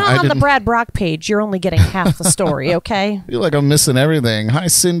in. If you're not I on the didn't Brad Brock page, you're only getting half the story, okay? feel like I'm missing everything. Hi,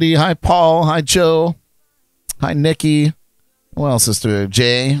 Cindy. Hi, Paul. Hi, Joe. Hi, Nikki. What else is there?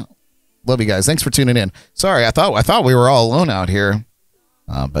 Jay. Love you guys. Thanks for tuning in. Sorry, I thought we were all alone out here,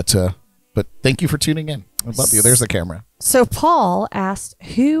 but thank you for tuning in. I love you. There's the camera. So Paul asked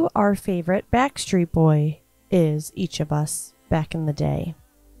who our favorite Backstreet Boy is, each of us, back in the day.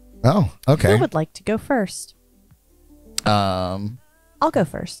 Oh, okay. Who would like to go first? I'll go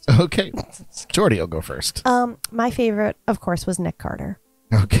first. Okay. Jordy will go first. My favorite, of course, was Nick Carter.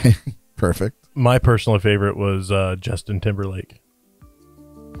 Okay. Perfect. My personal favorite was Justin Timberlake.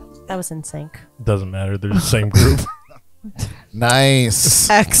 That was in sync. Doesn't matter. They're the same group. Nice.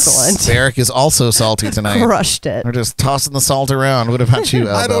 Excellent. Eric is also salty tonight. Crushed it. We're just tossing the salt around. What about you,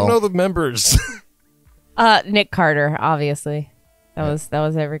 I don't Albel? know the members. Nick Carter, obviously. That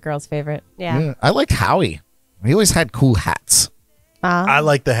was every girl's favorite. Yeah. Yeah. I liked Howie. He always had cool hats. I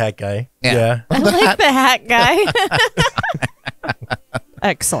like the hat guy. Yeah. I like the hat guy.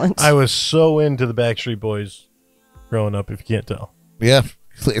 Excellent. I was so into the Backstreet Boys growing up, if you can't tell. Yeah.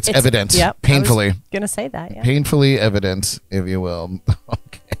 It's evident. Yep. Painfully. Gonna say that, yeah. Painfully evident, if you will.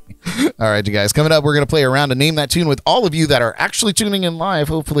 Okay. All right, you guys. Coming up, we're going to play around and name that tune with all of you that are actually tuning in live.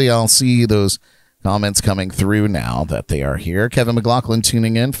 Hopefully, I'll see those comments coming through now that they are here. Kevin McLaughlin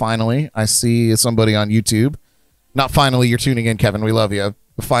tuning in. Finally, I see somebody on YouTube. Not finally, you're tuning in, Kevin. We love you.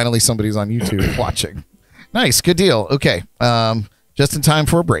 But finally, somebody's on YouTube watching. Nice. Good deal. Okay. Just in time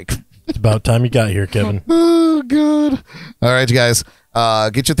for a break. It's about time you got here, Kevin. Oh, God. All right, you guys.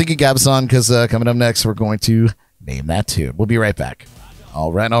 Get your thinking caps on, because coming up next, we're going to name that tune. We'll be right back.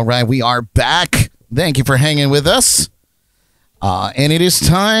 All right. We are back. Thank you for hanging with us. And it is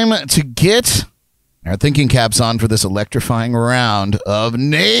time to get our thinking caps on for this electrifying round of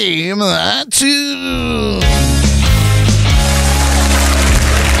Name That Tune.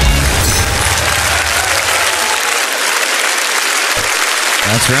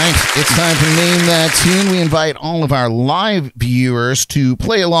 That's right. It's time to name that tune. We invite all of our live viewers to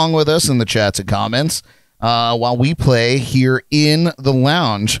play along with us in the chats and comments while we play here in the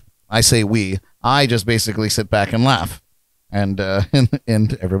lounge. I say we. I just basically sit back and laugh, and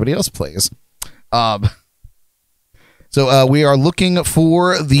everybody else plays. So we are looking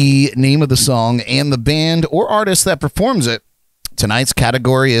for the name of the song and the band or artist that performs it. Tonight's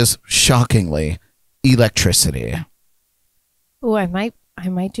category is, shockingly, electricity. Ooh, I might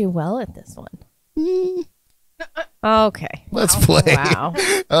do well at this one. Okay. Let's play. Wow.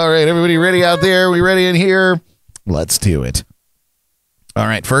 All right, everybody ready out there? We ready in here? Let's do it. All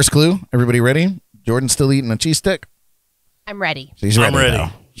right, first clue. Everybody ready? Jordan's still eating a cheese stick? I'm ready. She's ready. I'm ready.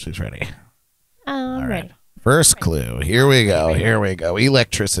 Now. She's ready. I'm ready. First clue. Here we go. Here we go.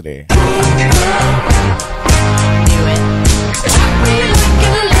 Electricity. Do it.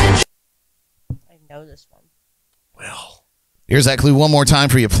 I know this one. Well, Here's that clue one more time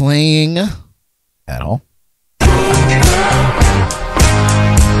for you playing at all.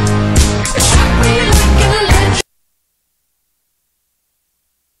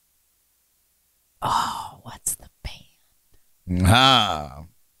 Ah.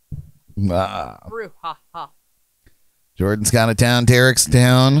 Jordan's got it down. Derek's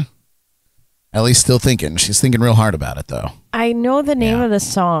down. Ellie's still thinking. She's thinking real hard about it, though. I know the name of the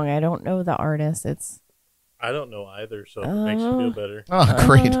song. I don't know the artist. I don't know either, so it makes you feel better. Oh,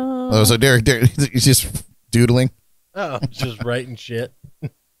 great. So Derek, he's just doodling. Oh, just writing shit.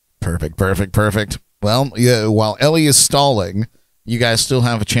 Perfect. Well, yeah, while Ellie is stalling, you guys still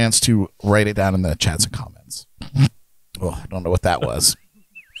have a chance to write it down in the chats and comments. Oh, I don't know what that was.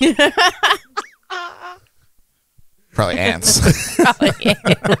 Probably ants. They're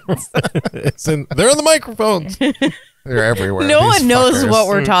on the microphones. They're everywhere. No these one knows fuckers. what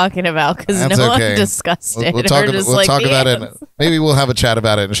we're talking about because That's no okay. one discussed it. We'll talk, We're just about it. ants. Maybe we'll have a chat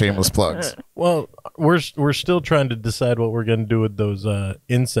about it in shameless plugs. Well, we're still trying to decide what we're going to do with those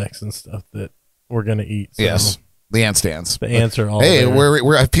insects and stuff that we're going to eat. So Yes, the ant stands. the ants are all Hey,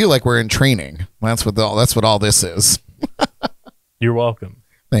 there. I feel like we're in training. That's what all this is. You're welcome.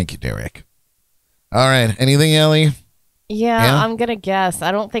 Thank you, Derek. All right. Anything, Ellie? Yeah, I'm gonna guess.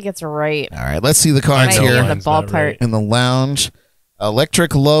 I don't think it's right. All right. Let's see the cards Might be here in the Mine's not ballpark. right. in the lounge.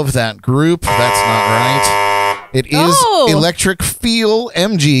 Electric Love That Group. That's not right. It is Oh! Electric Feel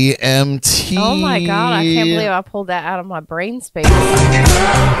MGMT. Oh my god! I can't believe I pulled that out of my brain space. Nice.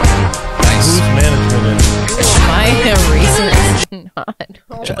 Whose management is My research not.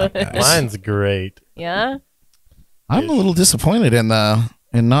 Good job, guys. Mine's great. Yeah. I'm a little disappointed in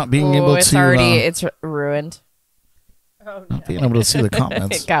not being Oh, able it's to already it's ruined. not being able to see the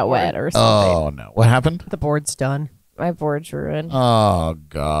comments. It got wet or something. Oh no! What happened? The board's done. My board's ruined. Oh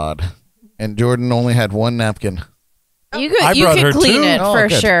God! And Jordan only had one napkin. You I could you brought could her clean two. it Oh, for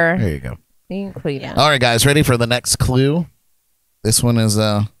good. sure. There you go. You can clean it. All right, guys, ready for the next clue? This one is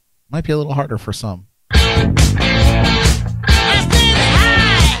might be a little harder for some.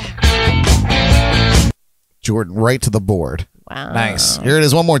 Jordan, right to the board. Wow. Nice. Here it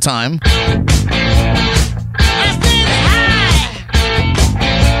is one more time.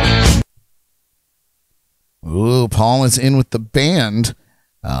 Ooh, Paul is in with the band.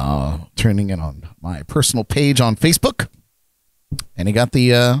 Turning in on my personal page on Facebook. And he got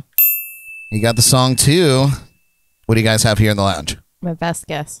the song too. What do you guys have here in the lounge? My best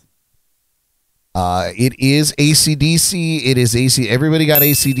guess. It is AC/DC. It is AC. Everybody got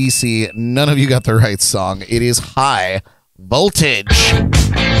AC/DC. None of you got the right song. It is High Voltage.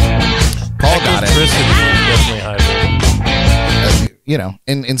 Paul got it. Electricity is definitely high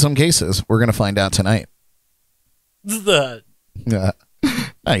voltage. In some cases, we're gonna find out tonight. The- Yeah.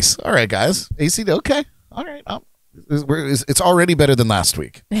 Nice. All right, guys. AC. Okay. All right. It's already better than last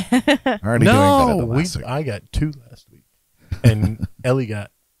week. Already doing better No, than last week. I got 2 last week, and Ellie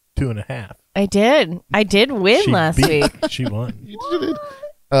got 2.5. I did win She last beat- week. She won. You did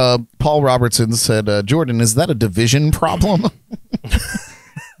it. Paul Robertson said, Jordan, is that a division problem?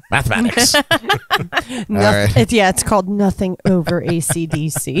 Mathematics. right. It's called Nothing Over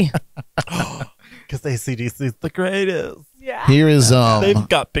AC/DC. Because ACDC is the greatest. Yeah. Here is They've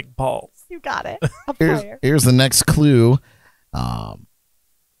got big balls. You got it. A fire. here's the next clue.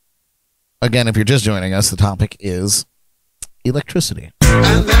 Again, if you're just joining us, the topic is electricity.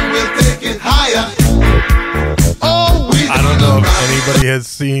 And then we'll take it higher. Oh, I don't know if anybody has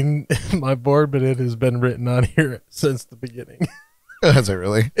seen my board, but it has been written on here since the beginning. Has it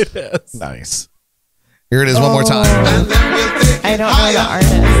really? It has. Nice. Here it is one more time. And then we'll take it I don't know the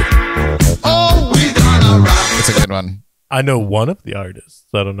higher. artist. Oh, we gonna rock. It's a good one. I know one of the artists.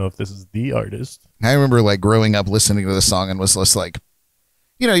 I don't know if this is the artist. I remember like growing up listening to this song and was just like,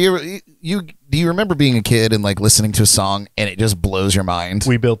 you do you remember being a kid and like listening to a song and it just blows your mind?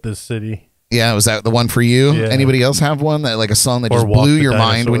 We Built This City. Yeah, was that the one for you? Yeah. Anybody else have one that like a song that Or just Walk blew the your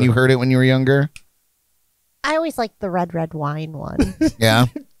mind when Dinosaur. you heard it when you were younger? I always liked the red wine one. Yeah.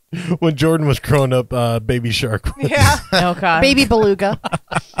 When Jordan was growing up, Baby Shark. Yeah. Oh god. Baby Beluga.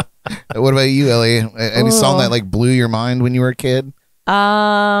 What about you, Ellie? Any song that like blew your mind when you were a kid?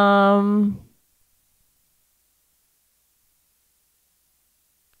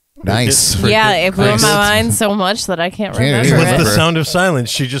 Nice. Yeah, it blew Nice. my mind so much that I can't Can't remember. It was remember. the sound of silence.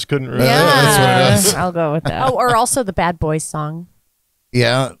 She just couldn't remember. Yeah, that's what it is. I'll go with that. Oh, or also the Bad Boys song.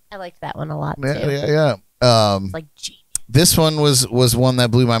 Yeah. I liked that one a lot too. Yeah. It's like, gee. This one was one that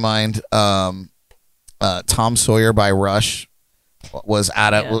blew my mind. Tom Sawyer by Rush was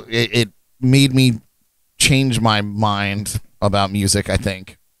at it. It made me change my mind about music. I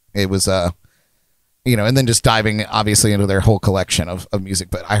think it was and then just diving obviously into their whole collection of music.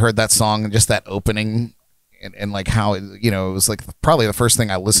 But I heard that song and just that opening and like how it was like probably the first thing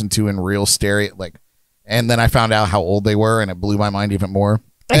I listened to in real stereo. Like, and then I found out how old they were and it blew my mind even more.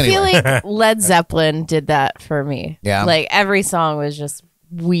 I feel like Led Zeppelin did that for me. Yeah. Like every song was just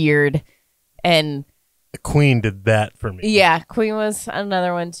weird. And Queen did that for me. yeah, Queen was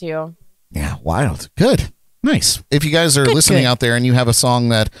another one too. Yeah, wild. Good. Nice. If you guys are listening out there and you have a song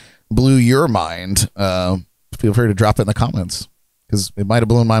that blew your mind, feel free to drop it in the comments. Because it might have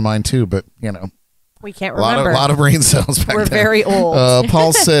blown my mind too, but you know. We can't A lot remember. of brain cells back We're there. very old.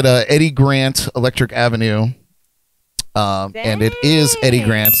 Paul said Eddie Grant, Electric Avenue. And it is Eddie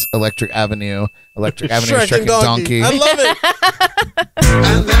Grant's Electric Avenue. Electric Avenue, Shrek and Donkey. I love it.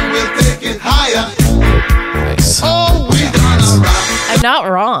 And then we'll take it higher. Nice. We're gonna rock. I'm not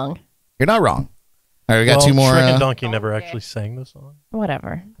wrong. You're not wrong. All right, we got Well, two more. Shrek and Donkey never actually sang the song.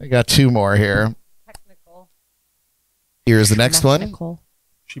 Whatever. We got two more here. Here's the next one. Mechanical.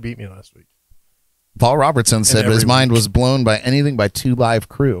 She beat me last week. Paul Robertson said every his mind week. was blown by anything by Two Live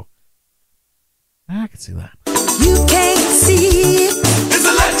Crew. I can see that. You can't see it. It's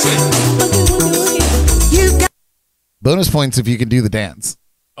electric. You got Bonus points if you can do the dance.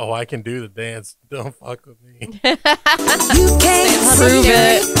 Oh, I can do the dance. Don't fuck with me. you can't Prove see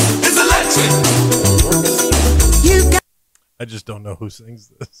it. It's electric. You got I just don't know who sings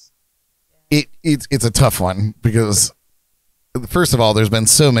this. It's a tough one because first of all, there's been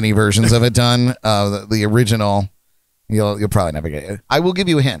so many versions of it done. The original, you'll probably never get it. I will give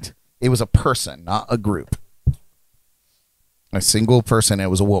you a hint. It was a person, not a group. A single person. It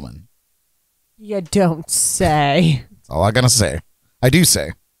was a woman. You don't say. That's all I'm gonna say. I do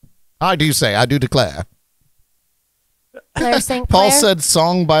say. I do declare. Claire St. Paul Clair? said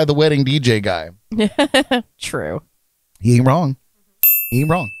song by the wedding DJ guy. True. He ain't wrong. He ain't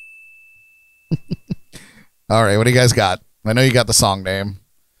wrong. All right, what do you guys got? I know you got the song name.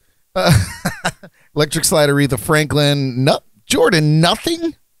 Electric Slide, Aretha Franklin. No, Jordan,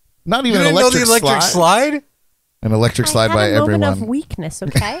 nothing? Not even You an didn't know electric, the electric slide? An electric slide I by had a moment everyone. of weakness,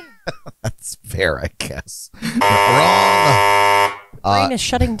 okay? That's fair, I guess. Wrong. Brain is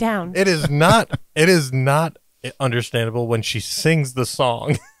shutting down. It is not. It is not understandable when she sings the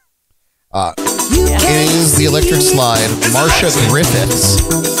song. It is the electric slide. Marsha Griffiths.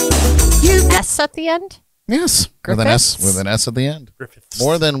 S at the end? Yes, with an S at the end. Griffiths.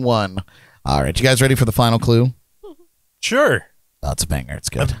 More than one. All right, you guys ready for the final clue? Sure. That's a banger. It's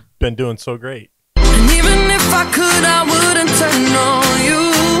good. Been doing so great. And even if I could, I wouldn't turn on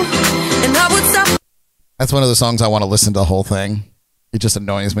you. And I would stop. That's one of the songs I want to listen to the whole thing. It just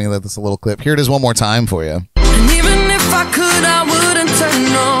annoys me that it's a little clip. Here it is one more time for you. And even if I could, I wouldn't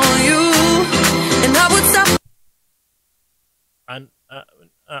turn on you. And I would stop.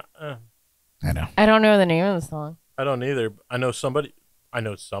 I know. I don't know the name of the song. I don't either. I know somebody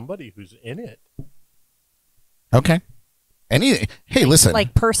who's in it. Okay. Hey, listen.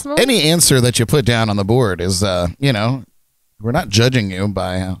 Like personally? Any answer that you put down on the board is, we're not judging you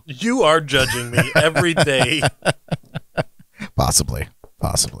by You are judging me every day. possibly.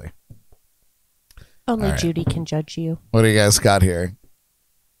 Only All right. Judy can judge you. What do you guys got here?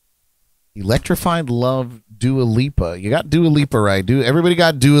 Electrified Love, Dua Lipa. You got Dua Lipa right. Everybody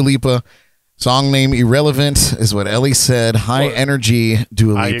got Dua Lipa. Song name Irrelevant is what Elly said. High energy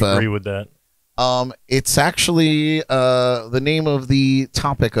Dua I Lipa. agree with that. It's actually the name of the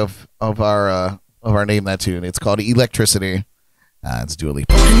topic of our name that tune. It's called Electricity. It's Dua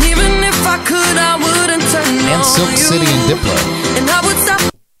Lipa. And even if I could, I wouldn't turn And on Silk you. City and Diplo. And I would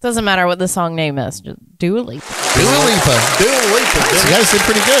stop. Doesn't matter what the song name is. Just Dua Lipa. Dua Lipa. Dua Lipa. Nice. You guys did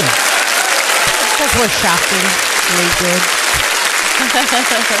pretty good. That was shockingly good.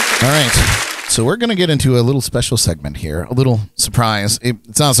 All right. So we're going to get into a little special segment here. A little surprise.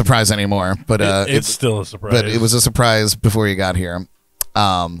 It's not a surprise anymore, but It's still a surprise. But it was a surprise before you got here.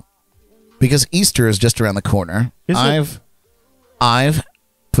 Because Easter is just around the corner. Is it? I've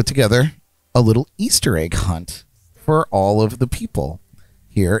put together a little Easter egg hunt for all of the people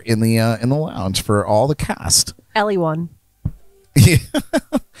here in the lounge, for all the cast. Elly won.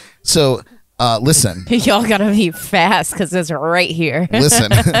 So listen. Y'all gotta be fast because it's right here.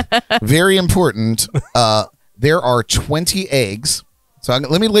 Listen, very important. There are 20 eggs. So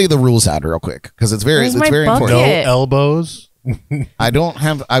let me lay the rules out real quick because it's very Where's my very bucket? important. no elbows. I don't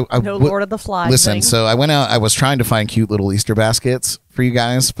have. I No Lord of the Flies. Listen, thing. so I went out. I was trying to find cute little Easter baskets for you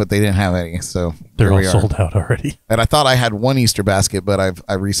guys, but they didn't have any. So They're here all we are. sold out already. And I thought I had one Easter basket, but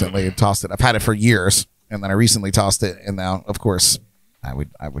I recently tossed it. I've had it for years, and then I recently tossed it, and now, of course, I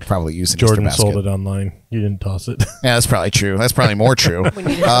would probably use an Jordan Easter basket. sold it online. You didn't toss it. Yeah, that's probably true. That's probably more true. We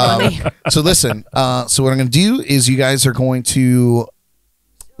needed the money. So listen, so what I'm going to do is you guys are going to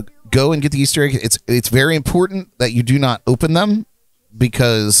go and get the Easter egg. It's very important that you do not open them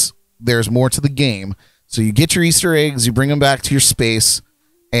because there's more to the game. So you get your Easter eggs, you bring them back to your space,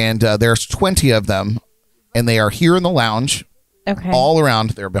 and there's 20 of them, and they are here in the lounge, Okay. all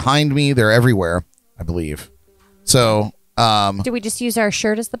around. They're behind me. They're everywhere, I believe. So, Do we just use our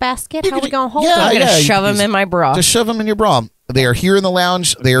shirt as the basket? You How are could- we going to hold yeah, them? I'm gonna you shove could them use- in my bra. just shove them in your bra. They are here in the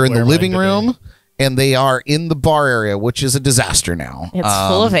lounge. They are in the Wear mine living today. room, and they are in the bar area, which is a disaster now. It's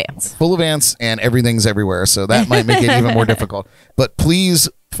full of ants. Full of ants, and everything's everywhere. So that might make it even more difficult. But please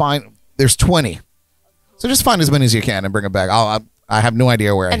find. There's 20, so just find as many as you can and bring them back. I have no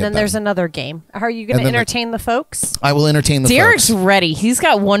idea where I And hid then there's them. another game. Are you going And to then the- entertain the folks? I will entertain the Derek's folks. ready. He's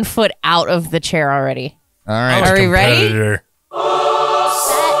got 1 foot out of the chair already. All right. Are we ready? Competitor.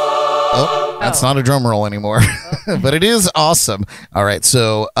 Oh, that's not a drum roll anymore, but it is awesome. All right,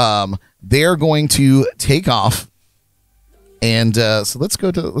 so they're going to take off, and so let's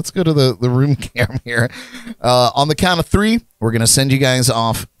go to the room cam here. On the count of 3, we're gonna send you guys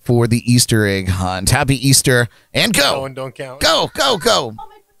off for the Easter egg hunt. Happy Easter, and That go, one don't count. go, go, go!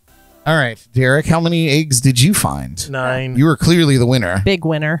 All right, Derek, how many eggs did you find? 9. You were clearly the winner. Big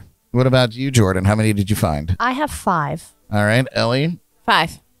winner. What about you, Jordan? How many did you find? I have 5. All right, Ellie.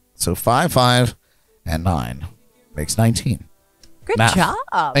 5. So 5, 5, and 9 makes 19. Good Math.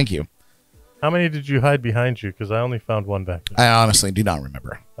 job. Thank you. How many did you hide behind you? Because I only found 1 back there. I honestly do not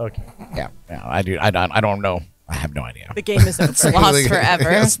remember. Okay. Yeah, I do. I don't know. I have no idea. The game is over. It's lost forever.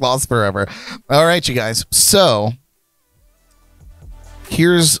 It's lost forever. All right, you guys. So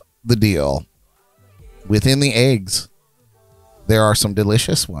here's the deal. Within the eggs, there are some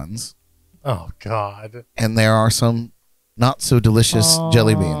delicious ones, Oh, God. and there are some not so delicious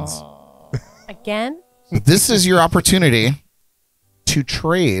jelly beans. Again? This is your opportunity to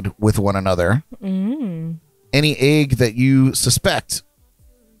trade with one another. Any egg that you suspect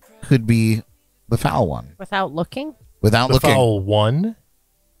could be the foul one Without looking? without The looking. foul 1?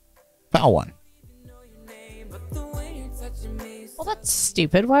 Foul one. Well, that's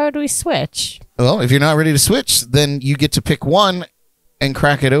stupid. Why would we switch? Well, if you're not ready to switch, then you get to pick one and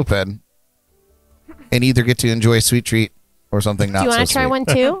crack it open and either get to enjoy a sweet treat or something not Do you so want to try sweet. one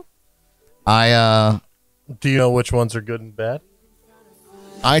too? Do you know which ones are good and bad?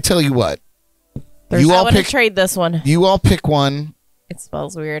 I tell you what. I You all want to pick trade this one. you all pick one. It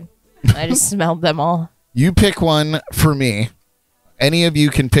smells weird. I just smelled them all. You pick one for me. Any of you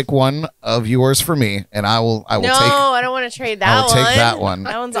can pick one of yours for me, and I will No, take. I don't want to trade that I will one. take that one.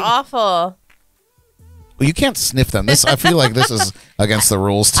 That one's awful. Well, you can't sniff them. This I feel like this is against the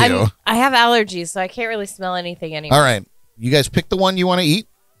rules too. I have allergies, so I can't really smell anything anymore. All right, you guys pick the one you want to eat,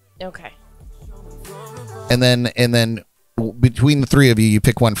 Okay. and then between the 3 of you, you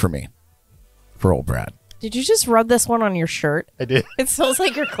pick one for me, for old Brad. Did you just rub this one on your shirt? I did. It smells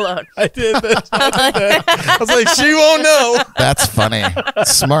like your cologne. I did. I was like, she won't know. That's funny.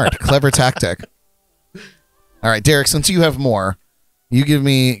 Smart, clever tactic. All right, Derek, since you have more, you give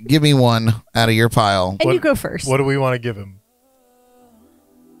me one out of your pile. And you go first. What do we want to give him?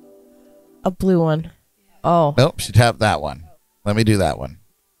 A blue one. Oh. Nope, should have that one. Let me do that one.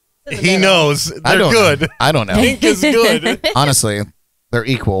 He knows. I They're don't good. know. I don't know. Pink is good. Honestly, they're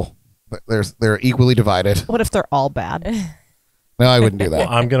equal. They're equally divided. What if they're all bad? No, I wouldn't do Well, that.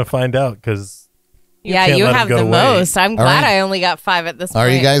 I'm going to find out because Yeah, can't you let 'em have go the away. most. I'm glad right. I only got 5 at this point. Are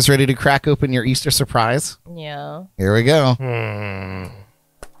you guys ready to crack open your Easter surprise? Yeah. Here we go.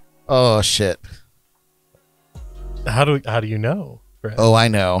 Oh shit. how do you know? Brad? Oh, I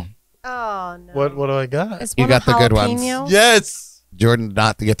know. Oh, no. What do I got? Is You one got a the good ones. jalapeno? Yes. Jordan did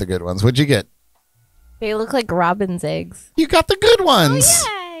not get the good ones. What'd you get? They look like robin's eggs. You got the good ones.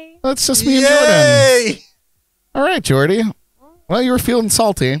 Yay. That's just me and Jordan. Yay! All right, Jordy. Well, you were feeling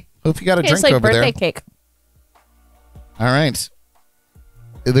salty. Hope you got a Tastes drink like over birthday there. cake. All right.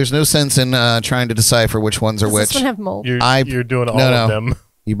 There's no sense in trying to decipher which ones are Does which. this one have mold? You're doing all no. of them.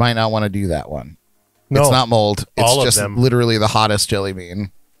 You might not want to do that one. No, It's not mold. It's all of just them. literally the hottest jelly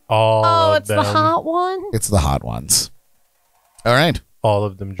bean. all Oh, of it's them. the hot one? It's the hot ones. All right. All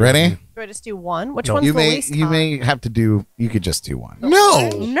of them. Ready? Jordan. Do I just do one? Which No. one's You the may least you hot? may have to do you could just do one. No.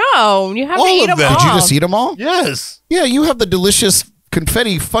 No, you have All to eat of them them. all. Did you just eat them all? Yes. Yeah, you have the delicious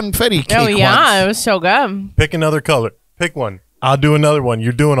funfetti cake Oh, yeah. ones. It was so good. Pick another color. Pick one. I'll do another one.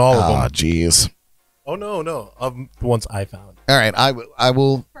 You're doing all of Oh, them. jeez. Oh no. Of the ones I found. All right, I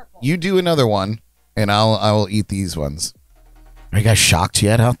will. You do another one, and I will eat these ones. Are you guys shocked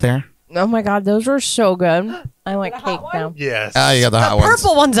yet out there? Oh, my God. Those were so good. I want cake now. Yes. Ah, you got the hot The ones.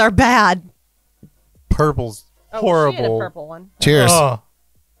 purple ones are bad. Purple's horrible. She had a purple one. Cheers. Oh,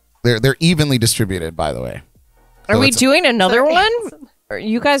 They're evenly distributed, by the way. Are So we it's- doing another Sorry. one? Or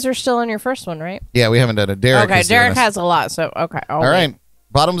you guys are still on your first one, right? Yeah, we haven't done it. Derek. Okay, is doing Derek this. has a lot, so okay. All right,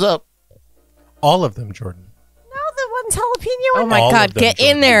 bottoms up. all of them, Jordan. No, the beans, jalapeno. Oh and my All God, of them, get in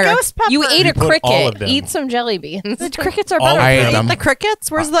Jordan. there. Ghost pepper. You ate You a put all of cricket. them. Eat some jelly beans. The crickets are All better. of I You ate ate them. the crickets.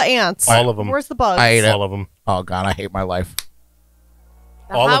 Where's the ants? All of them. Where's the bugs? I ate it. All of them. Oh God, I hate my life.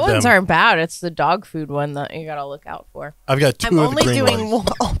 The All hot of ones them. aren't bad. It's the dog food one that you gotta look out for. I've got 2 I'm of only the green doing ones.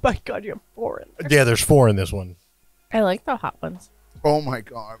 one. Oh my God, you have 4 in there. Yeah, there's 4 in this one. I like the hot ones. Oh my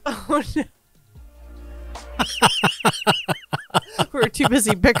God. Oh, no. We're too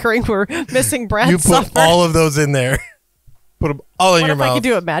busy bickering. We're missing Brad's You put supper. all of those in there. Put them all in What your if I mouth. could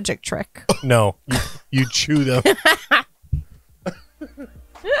do a magic trick? No, you chew them.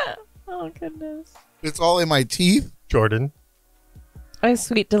 Oh goodness. It's all in my teeth. Jordan, A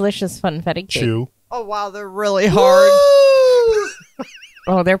sweet, delicious funfetti cake. chew. Oh wow, they're really hard.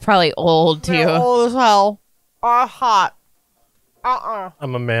 Oh, they're probably old too. They're old as hell. Hot.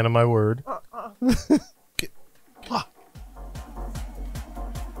 I'm a man of my word.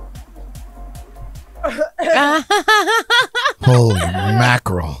 Holy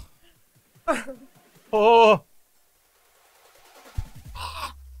mackerel. Oh,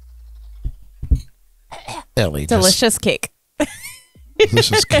 Elly, Delicious cake.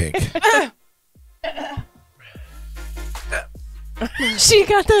 delicious cake. She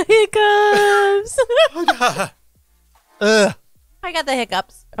got the hiccups. I got the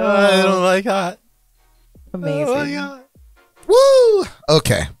hiccups. I don't like hot. Amazing. Woo!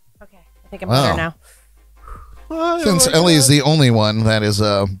 Okay. Okay, I think I'm Wow. better now. Since Elly is the only one that is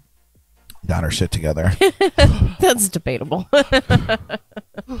got her shit together. That's debatable.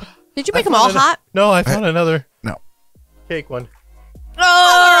 Did you make them all hot? No, I found another No. cake one.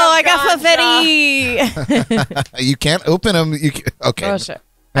 Oh, I got ganja. confetti. You can't open them. Okay. Oh shit.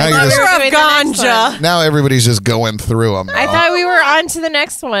 Now, I you're thought just, we were doing the next ganja. one. now everybody's just going through them. I thought we were on to the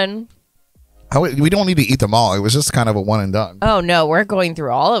next one. We don't need to eat them all. It was just kind of a one and done. Oh no, we're going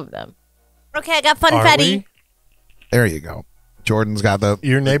through all of them. Okay, I got Are funfetti. we? There you go. Jordan's got the.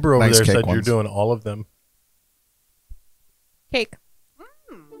 Your neighbor over Nice there cake said you're ones. doing all of them. Cake.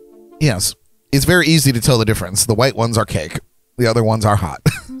 Yes. It's very easy to tell the difference. The white ones are cake. The other ones are hot.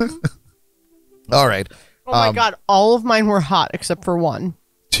 All right. Oh my God, all of mine were hot except for one.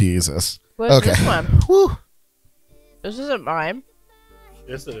 Jesus. What's Okay. this one? Whew. This isn't mine.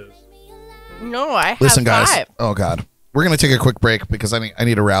 Yes, it is. No, I have Listen, guys. 5. Oh God. We're gonna take a quick break because I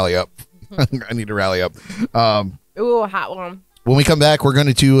need to rally up. I need to rally up. Ooh, a hot one. When we come back, we're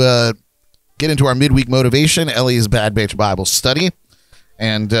going to get into our midweek motivation, Elly's Bad Bitch Bible study,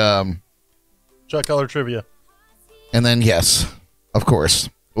 and Chuck color trivia. then yes, of course,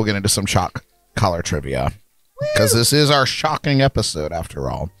 we'll get into some shock collar trivia because this is our shocking episode after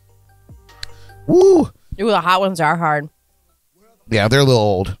all. Woo! Ooh, the hot ones are hard. Yeah, they're a little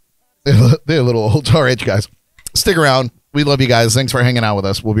old. They're a little old. All right, you guys, stick around. We love you guys. Thanks for hanging out with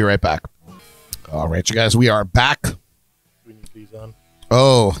us. We'll be right back. All right, you guys, we are back. We need these on.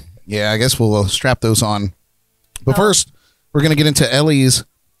 Oh, yeah, I guess we'll strap those on. But first, we're going to get into Elly's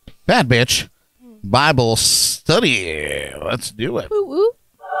Bad Bitch Bible study. Let's do it. Woo woo.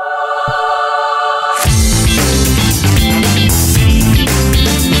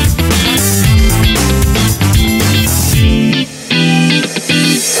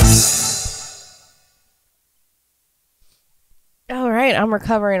 All right, I'm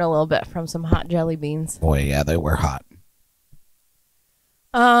recovering a little bit from some hot jelly beans. Boy, yeah, they were hot.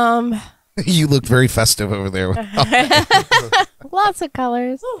 Um, You looked very festive over there. lots of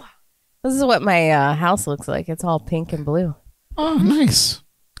colors. This is what my house looks like. It's all pink and blue. Oh, nice.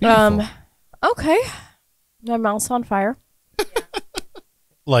 Okay. My mouth's on fire.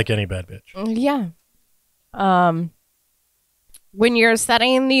 Like any bad bitch. Yeah. When you're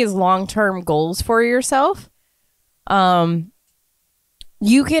setting these long-term goals for yourself,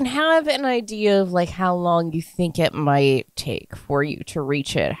 you can have an idea of like how long you think it might take for you to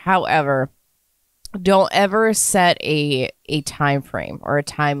reach it. However, don't ever set a time frame or a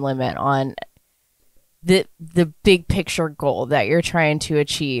time limit on the big picture goal that you're trying to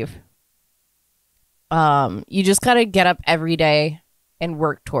achieve. You just got to get up every day and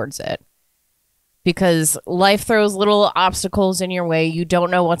work towards it. Because life throws little obstacles in your way. You don't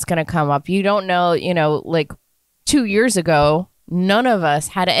know what's going to come up. You don't know, like 2 years ago, none of us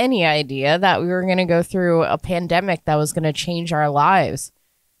had any idea that we were going to go through a pandemic that was going to change our lives.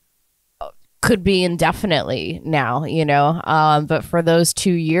 Could be indefinitely now, but for those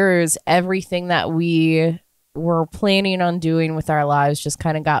 2 years, everything that we were planning on doing with our lives just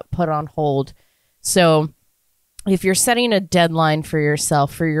kind of got put on hold. So if you're setting a deadline for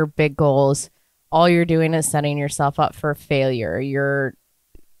yourself, for your big goals, all you're doing is setting yourself up for failure. You're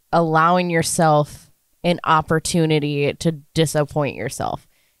allowing yourself an opportunity to disappoint yourself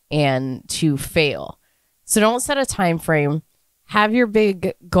and to fail. So don't set a time frame. Have your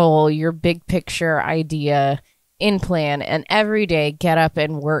big goal, your big picture idea in plan, and every day get up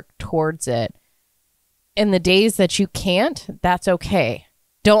and work towards it. In the days that you can't, that's okay.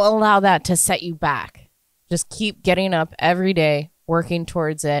 Don't allow that to set you back. Just keep getting up every day, working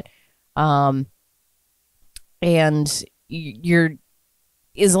towards it. And you're,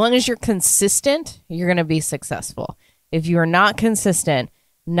 as long as you're consistent, you're going to be successful. If you're not consistent,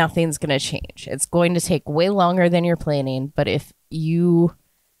 nothing's going to change. It's going to take way longer than you're planning. But if you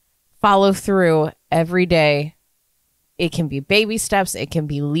follow through every day, it can be baby steps, it can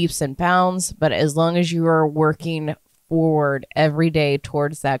be leaps and bounds. But as long as you are working forward every day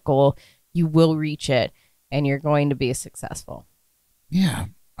towards that goal, you will reach it and you're going to be successful. Yeah,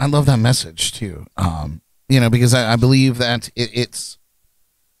 I love that message too. Because I believe that it's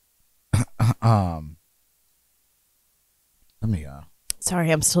let me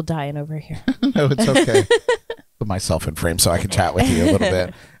Sorry, I'm still dying over here. no, it's okay. Put myself in frame so I can chat with you a little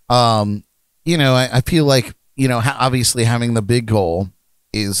bit. I feel like, obviously having the big goal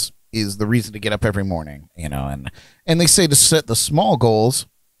is the reason to get up every morning, and they say to set the small goals,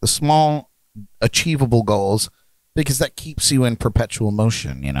 the small achievable goals, because that keeps you in perpetual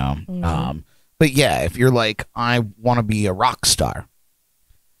motion, But yeah, if you're like, I want to be a rock star,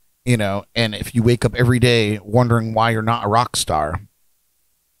 and if you wake up every day wondering why you're not a rock star,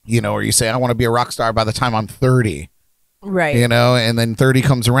 or you say, I want to be a rock star by the time I'm 30, right? And then 30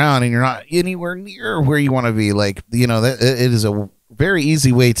 comes around and you're not anywhere near where you want to be. Like, that it is a very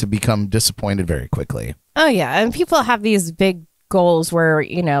easy way to become disappointed very quickly. Oh yeah, and people have these big goals where,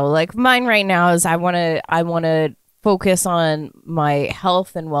 like mine right now is I want to focus on my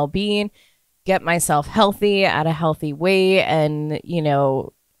health and well-being, get myself healthy at a healthy way, and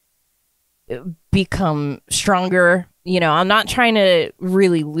become stronger. I'm not trying to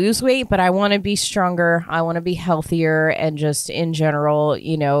really lose weight, but I want to be stronger. I want to be healthier and just in general,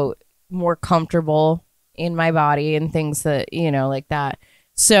 more comfortable in my body and things that, like that.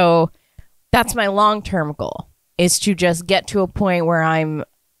 So that's my long-term goal, is to just get to a point where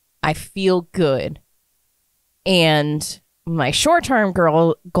I feel good. And my short-term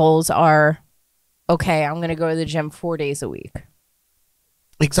goals are, okay, I'm going to go to the gym 4 days a week.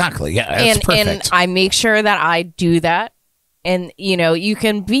 Exactly. Yeah, that's perfect. And I make sure that I do that. And, you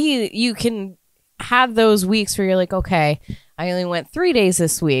can have those weeks where you're like, okay, I only went 3 days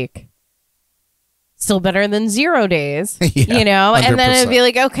this week. Still better than 0 days, Yeah, and then 100%. it'd be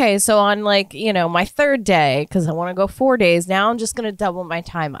like, okay, so on like, my third day, because I want to go 4 days, now I'm just going to double my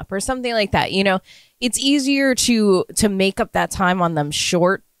time up or something like that. It's easier to make up that time on them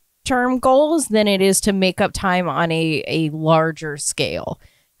short term goals than it is to make up time on a larger scale.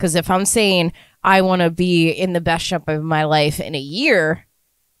 Because if I'm saying I want to be in the best shape of my life in a year,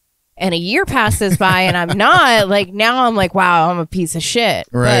 and a year passes by and I'm not, like, now I'm like, wow, I'm a piece of shit.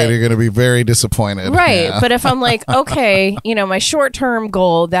 Right. But, You're going to be very disappointed. right. Yeah. But if I'm like, okay, my short-term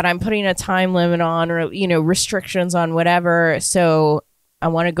goal that I'm putting a time limit on, or, restrictions on whatever. So I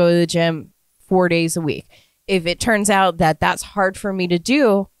want to go to the gym 4 days a week. If it turns out that that's hard for me to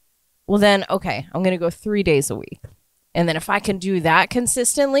do, well then, okay, I'm going to go 3 days a week. And then if I can do that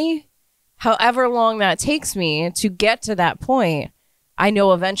consistently, however long that takes me to get to that point, I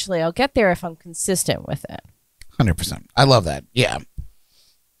know eventually I'll get there if I'm consistent with it. 100%. I love that. Yeah.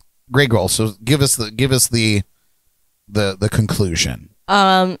 Great goal. So give us the conclusion.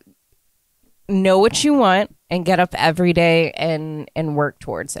 Know what you want and get up every day and work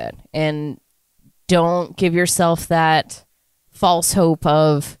towards it. And don't give yourself that false hope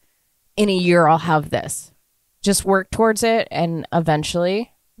of, in a year I'll have this. Just work towards it, and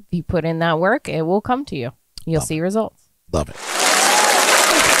eventually, if you put in that work, it will come to you. You'll see results. Love it.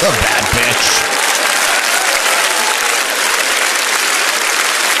 The bad bitch.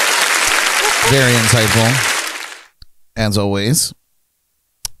 Very insightful, as always.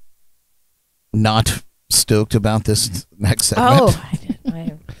 Not stoked about this next segment. Oh, I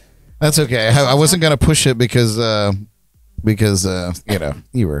did. That's okay. I wasn't gonna push it because you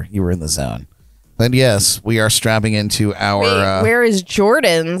were in the zone. But yes, we are strapping into our. Wait, where is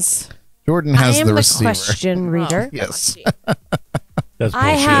Jordan's? Jordan has I am the the receiver. question reader. Yes. That's bullshit.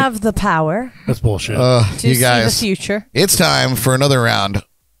 I have the power That's bullshit. to You see guys, the future. it's time for another round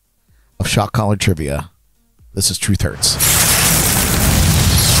of Shock Collar Trivia. This is Truth Hurts.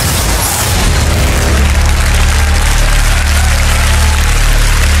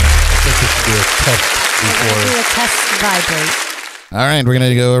 I think we should do a test I'm gonna before. do a test vibrate. All right, we're going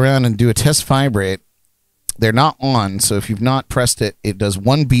to go around and do a test vibrate. They're not on, so if you've not pressed it, it does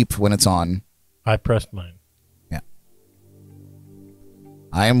one beep when it's on. I pressed mine. Yeah.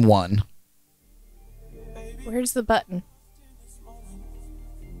 I am one. Where's the button?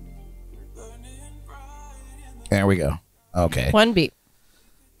 There we go. Okay. One beep.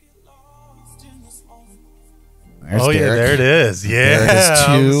 There's Oh, yeah, Derek. there it is. Derek Yeah. is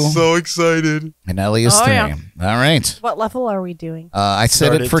I'm 2. so excited. And Elly is Oh, 3. yeah. All right. What level are we doing? I set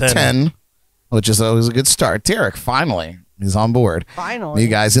Start it at for 10. 10, which is always a good start. Derek, finally, he's on board. Finally. You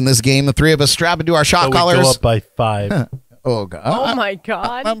guys in this game, the 3 of us strap into our shot So we go collars. up by 5. Oh, God. Oh my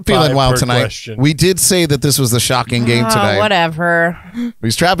god. I'm feeling 5 wild per tonight. question. We did say that this was the shocking game today. Whatever.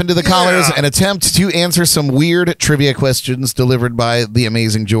 We strap into the collars and attempt to answer some weird trivia questions delivered by the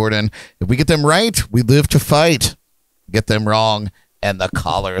amazing Jordan. If we get them right, we live to fight. Get them wrong, and the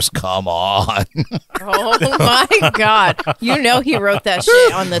collars come on. Oh my God. You know he wrote that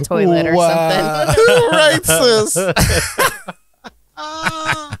shit on the toilet or something. Who writes this?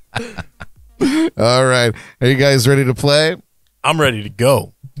 All right. Are you guys ready to play? I'm ready to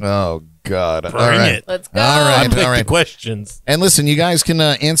go. Oh, God. All Bring right. it. Let's go. All I right. picked All the right. questions. And listen, you guys can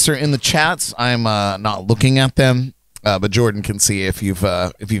answer in the chats. I'm not looking at them, but Jordan can see if you've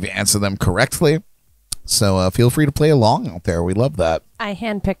answered them correctly. So feel free to play along out there. We love that. I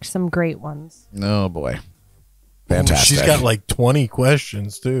handpicked some great ones. Oh boy, fantastic! She's got like 20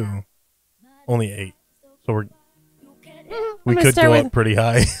 questions too. Only 8. So we gonna could start go with- up pretty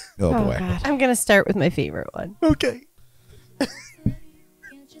high. oh boy. God. I'm gonna start with my favorite one. Okay.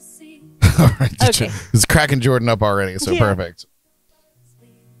 All right, Okay. it's cracking Jordan up already. So Yeah. perfect.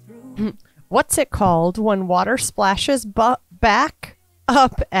 What's it called when water splashes back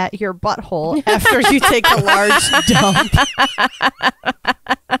up at your butthole after you take a large dump?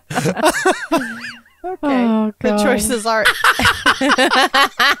 Okay. Oh, The God. choices are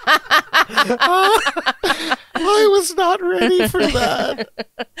I was not ready for that.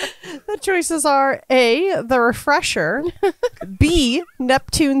 the choices are A, the refresher, B,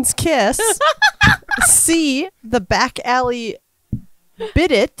 Neptune's kiss, C, the back alley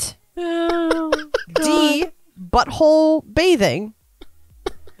bit it, D, butthole bathing.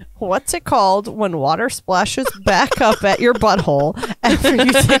 What's it called when water splashes back up at your butthole after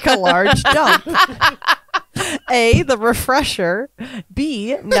you take a large dump? A, the refresher,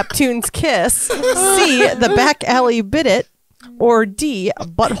 B, Neptune's kiss, C, the back alley bit it, or D,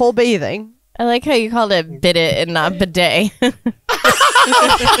 butthole bathing. I like how you called it bid it and not bidet.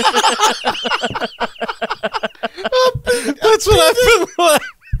 That's what I've been like.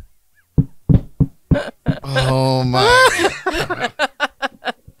 Oh my!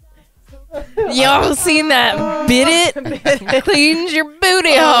 Y'all seen that? Bid it? Cleans your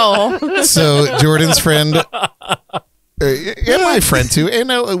booty hole. So Jordan's friend, and my friend too,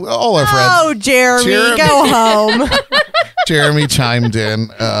 and all our friends. Oh, Jeremy, Jeremy. go home. Jeremy chimed in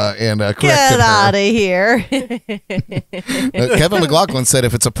and corrected Get her. out of here. Kevin McLaughlin said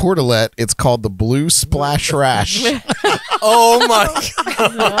if it's a portalette, it's called the Blue Splash Rash. Oh my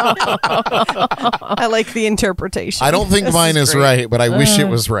I like the interpretation. I don't think This mine is great. right, but I wish it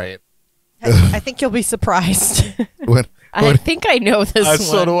was right. I think you'll be surprised. What, I what, think I know this God. one.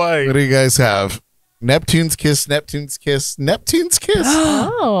 So do I. what do you guys have? Neptune's kiss, Neptune's kiss, Neptune's kiss.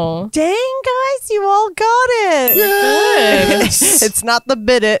 Oh. Dang, guys, you all got it. Yes. It's not the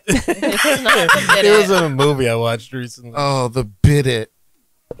bit it. It was in a movie I watched recently. Oh, the bit it.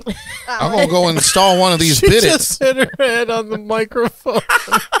 I'm gonna go install one of these She bit just its. hit her head on the microphone.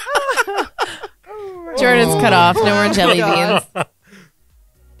 Jordan's cut off. No more jelly God. beans.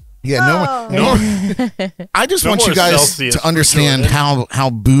 Yeah, no. I just No want you more guys Celsius to for understand Jordan. how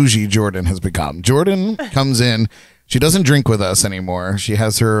bougie Jordan has become. Jordan comes in. She doesn't drink with us anymore. She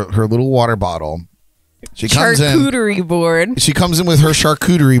has her little water bottle. She comes in. Charcuterie board. She comes in with her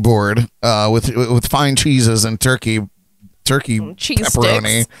charcuterie board with fine cheeses and turkey Cheese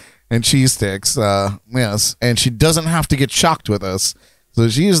pepperoni sticks. and cheese sticks. Yes, and she doesn't have to get shocked with us. So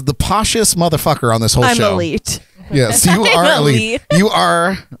she is the poshest motherfucker on this whole I'm show. elite. Yes, you are elite. Elite. You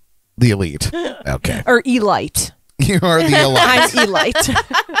are the elite. Okay, Or elite. you are the elite. I'm elite.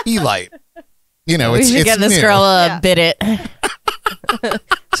 Elite. You know, We it's should get this new. girl a Yeah. bid it.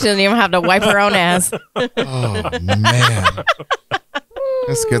 She doesn't even have to wipe her own ass. Oh man,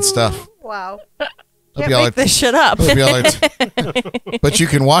 that's good stuff. Wow. Hope Can't y'all make are- this shit up. hope y'all are but you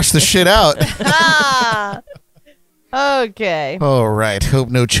can wash the shit out. Ah. Okay. All right. Hope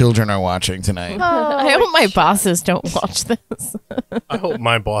no children are watching tonight. I hope my bosses don't watch this. I hope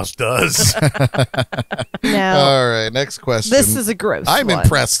my boss does. Now, All right. Next question. this is a gross I'm one.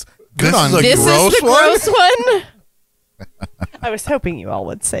 impressed. Good This on is a you. This is gross the one? gross one. I was hoping you all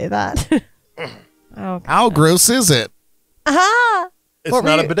would say that. Oh, How gross is it? It's What were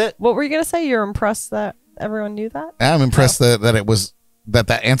not a you- bidet. What were you going to say? You're impressed that everyone knew that? I'm impressed that it was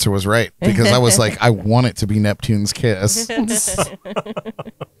that answer was right because I was like, I want it to be Neptune's kiss.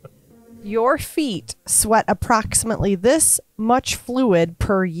 Your feet sweat approximately this much fluid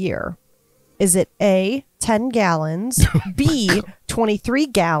per year. Is it A, 10 gallons, B, 23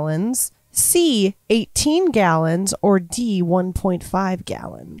 gallons, C, 18 gallons, or D, 1.5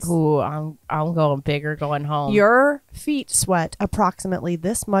 gallons? Ooh, I'm going bigger going home. Your feet sweat approximately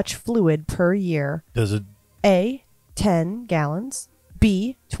this much fluid per year. Does it? A, 10 gallons,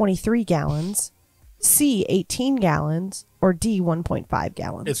 B, 23 gallons, C, 18 gallons, or D, 1.5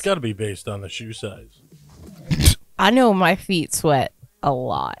 gallons? It's got to be based on the shoe size. I know my feet sweat a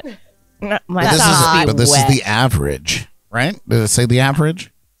lot. My This socks be but this wet. is the average, right? Did it say the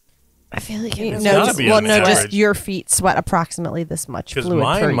average? I feel like It's no, gotta just, be well, on no, just average. your feet sweat approximately this much Because fluid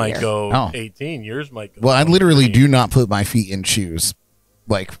per mine might year. go Oh. 18. Yours might go. Well, I literally 17. do not put my feet in shoes,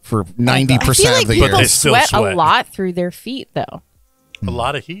 like for 90% I feel like of the people But they year. still sweat sweat. a lot through their feet, though. A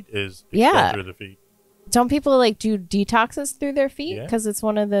lot of heat is Yeah. through the feet. Don't people like do detoxes through their feet? Yeah. Because it's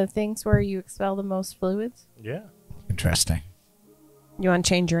one of the things where you expel the most fluids. Yeah. Interesting. You want to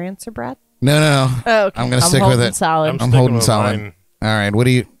change your answer, Brad? No. Oh, okay. I'm gonna I'm stick with holding it. solid. I'm I'm sticking holding with solid. mine. All right. What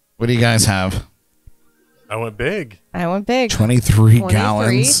do you guys have? I went big. I went big. 23 23,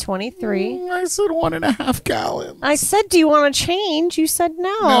 gallons. 23. I said 1.5 gallons. I said, do you want to change? You said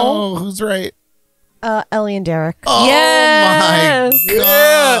no. No, who's right? Ellie and Derek. Oh Yes. my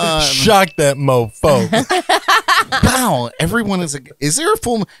god! Shock that mofo. Wow, everyone is. Is there a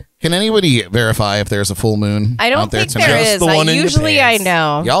full? Can anybody verify if there's a full moon? I don't out there think tonight? there Just is. the one in your Usually I pants.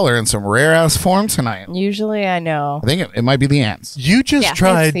 know. Y'all are in some rare ass form tonight. Usually I know. I think it might be the ants. You just Yeah,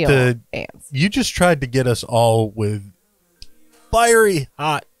 tried it's the to. old ants. You just tried to get us all with fiery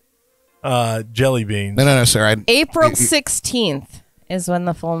hot jelly beans. No, sir. April 16th is when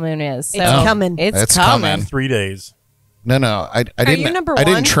the full moon is. So It's coming. It's coming. coming. 3 days. No. I didn't. you number I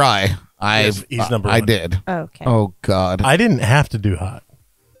didn't one? try. Yes, he's number I one. did. Okay. Oh god. I didn't have to do hot.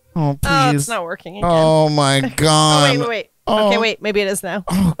 Oh Oh, please. it's not working again. Oh my Oh, god. wait. Oh. Okay, wait. Maybe it is now.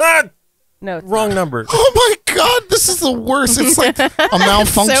 Ah, No, it's wrong number. Oh my god, this is the worst. It's like a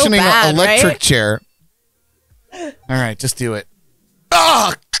malfunctioning bad, electric right? chair. All right, just do it.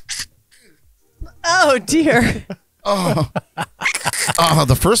 Ah! Oh, dear. Oh,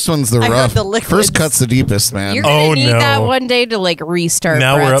 the first one's the I heard rough. the liquids. First cut's the deepest, man. You're gonna Oh, need no. that one day to like restart.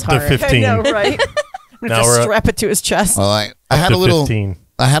 Now we're Brad's up to heart. 15. I know, right? Now Just we're up strap it to his chest. Well, I had to a little. 15.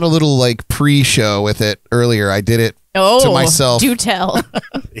 I had a little like pre-show with it earlier. I did it. Oh, To myself. do tell.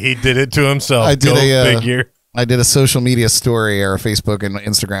 He did it to himself. I did Go a, figure. I did a social media story or a Facebook and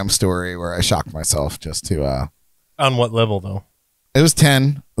Instagram story where I shocked myself just to. On what level, though? It was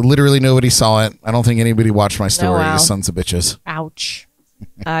 10. Literally nobody saw it. I don't think anybody watched my story. wow. You sons of bitches. Ouch.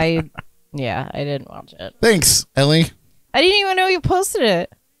 I didn't watch it. Thanks, Ellie. I didn't even know you posted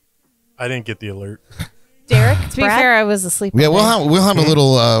it. I didn't get the alert. Derek, To be Brad? fair, I was asleep. Yeah, all we'll night. have a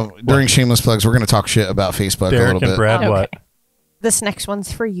little during shameless plugs. We're going to talk shit about Facebook a Derek little and bit. Brad, what? This next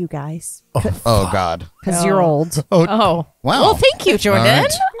one's for you guys. Oh God! Because you're old. Oh, Wow. well, thank you, Jordan. All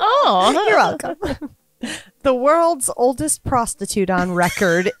right. Oh, You're welcome. The world's oldest prostitute on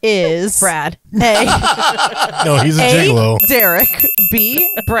record is Brad. A. No, he's a gigolo. Derek. B.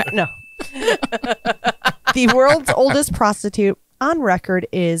 Brett. No. The world's oldest prostitute on record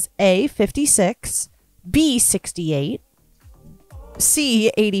is A. 56, B. 68,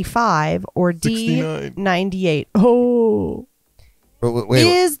 C. 85, or D. 69. 98. Oh. Wait,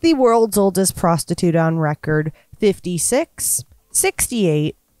 Is the world's oldest prostitute on record 56,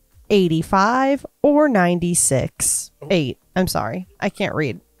 68, 85, or 96? 8. I'm sorry. I can't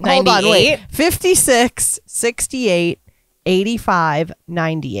read. Hold on, wait. 98? 56, 68, 85,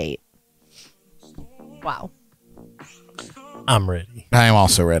 98. Wow. I'm ready. I am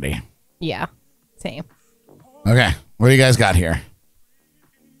also ready. Yeah, same. Okay, what do you guys got here?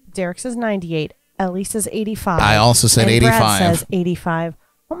 Derek says 98. Ellie says 85. I also said and 85. Brad says 85.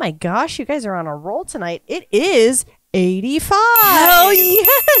 Oh my gosh, you guys are on a roll tonight. It is 85. Hell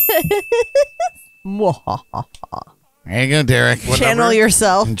yes. Mwahaha. There you go, Derek. What Channel number?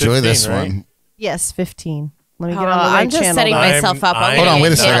 yourself. Enjoy 15, this right? one. Yes, 15. Let me get on the right I'm just channel. setting though. myself up. I'm- Hold on, wait a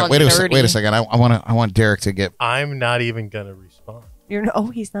Yeah. second. Wait a second. 30. Wait a second. I want Derek to get. I'm not even going to respond.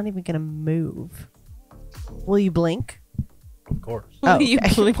 He's not even going to move. Will you blink? Of course. Oh, Will you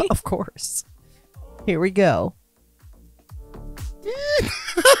okay. blink? Of course. Here we go.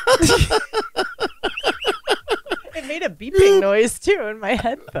 It made a beeping noise too in my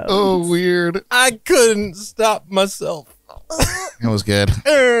headphones. Oh, weird. I couldn't stop myself. That was good.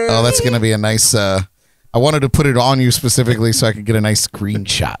 Oh, that's gonna be a nice I wanted to put it on you specifically so I could get a nice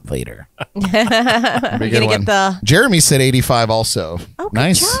screenshot later. You're gonna get the Jeremy said 85 also. oh, good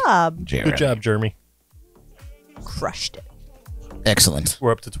Nice job. Jeremy. Good job, Jeremy. Crushed it. Excellent.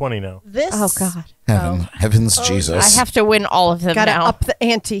 We're up to 20 now. This Oh God. Heavens Jesus. I have to win all of them gotta now. up the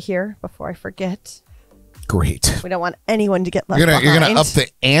ante here before I forget. Great. We don't want anyone to get left You're gonna behind. up the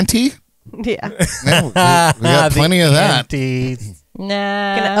ante? Yeah. No, we got plenty of that.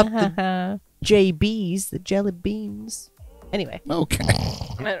 Nah. Gonna up the JBs, the jelly beans. Anyway. Okay.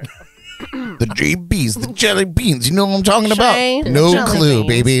 The JBs, the jelly beans. You know what I'm talking Shay, about? the No jelly clue,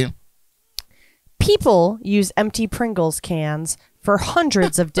 beans. baby. People use empty Pringles cans for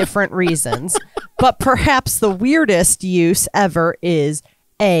hundreds of different reasons, but perhaps the weirdest use ever is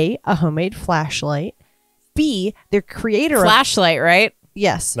A, a homemade flashlight, B, the creator of Flashlight, right?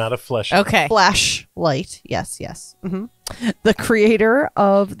 yes, Not a flesh. Okay. flashlight, yes. The creator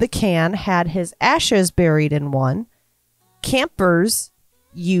of the can had his ashes buried in one. Campers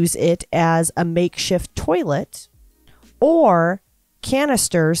use it as a makeshift toilet, or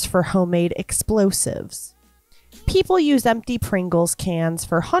canisters for homemade explosives. People use empty Pringles cans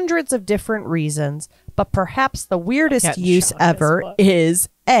for hundreds of different reasons, but perhaps the weirdest Getting use shot in his ever foot. is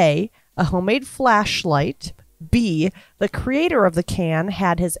A, a homemade flashlight, B, the creator of the can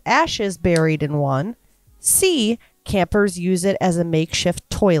had his ashes buried in one, C, campers use it as a makeshift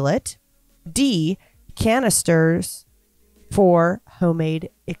toilet, D, canisters for homemade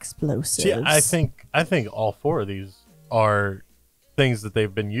explosives. See, I think all four of these are things that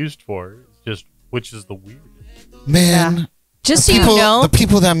they've been used for. It's just which is the weirdest. Man, Yeah. Just the so people, you know, the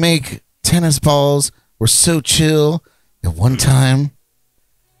people that make tennis balls were so chill that one time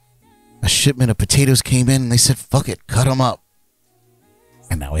a shipment of potatoes came in and they said, fuck it, cut them up.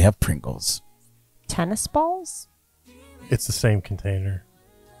 And now we have Pringles. Tennis balls? It's the same container.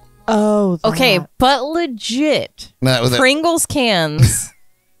 Oh, okay, that. but legit, No, that- Pringles cans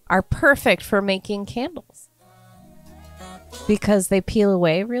are perfect for making candles because they peel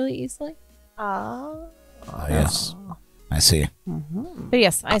away really easily. yes. I see. But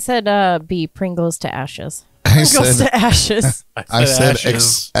yes, I said B, Pringles to ashes. I Pringles said, to ashes. I said,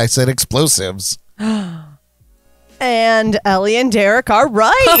 ashes. I said explosives. And Ellie and Derek are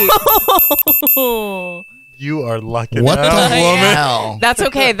right. You are lucking What the out, woman. hell? That's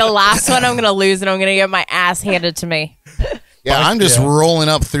okay. The last one I'm gonna lose, and I'm gonna get my ass handed to me. Yeah, I'm just Yeah. rolling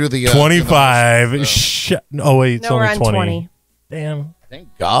up through the 25. So. Oh, wait, it's No, we're only on 20. 20. Damn.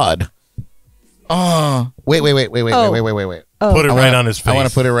 Thank God. Oh, wait. Oh. Put it I right wanna- on his face. I want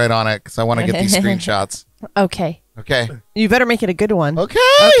to put it right on it because I want to get these screenshots. Okay. Okay. You better make it a good one. Okay.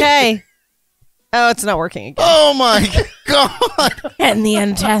 Okay. Oh, it's not working again. Oh my God. And the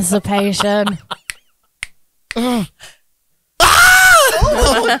anticipation.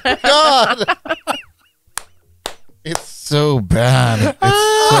 God. It's so bad.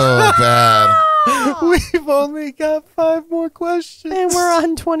 It's so bad. We've only got 5 more questions. And we're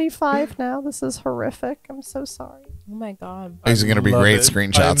on 25 now. This is horrific. I'm so sorry. Oh my God. These are going to be Love great it.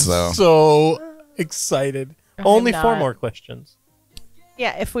 screenshots, I'm though. So excited. Only 4 not. more questions.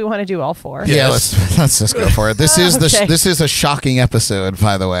 Yeah, if we want to do all 4. Yeah, Yes. let's just go for it. This is Okay. this is a shocking episode,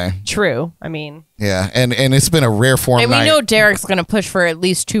 by the way. True. I mean, Yeah, and it's been a rare form And we night. know Derek's gonna push for at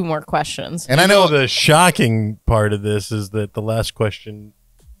least 2 more questions. And I know the shocking part of this is that the last question,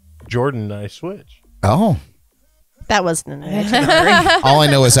 Jordan and I switched. Oh, that wasn't an itinerary. all I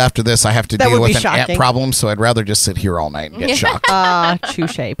know is after this, I have to That deal would with be an ant shocking. problem. So I'd rather just sit here all night and get shocked.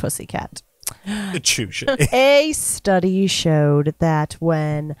 Touche, pussycat. Choosh. A study showed that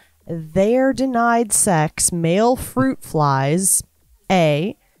when they're denied sex, male fruit flies,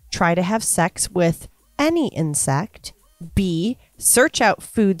 A, try to have sex with any insect, B, search out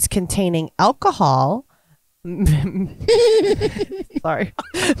foods containing alcohol, sorry,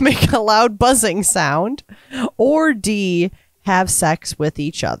 make a loud buzzing sound, or D, have sex with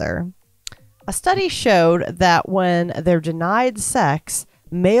each other. A study showed that when they're denied sex,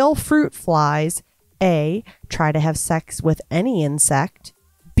 male fruit flies, A, try to have sex with any insect,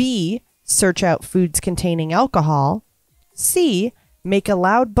 B, search out foods containing alcohol, C, make a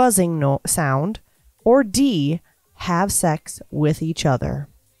loud buzzing sound, or D, have sex with each other.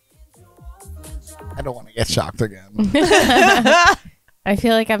 I don't want to get shocked again. I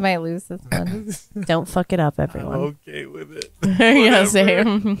feel like I might lose this one. Don't fuck it up, everyone. Okay with it. Yeah,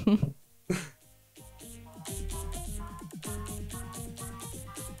 same.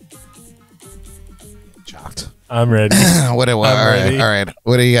 Shocked. I'm ready. All ready. right.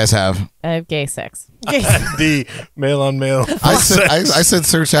 What do you guys have? I have gay sex. D, male on male. I said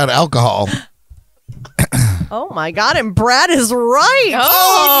search out alcohol. Oh my God, and Brad is right.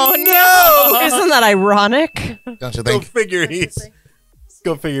 Oh, no. Isn't that ironic? Don't you Go think? figure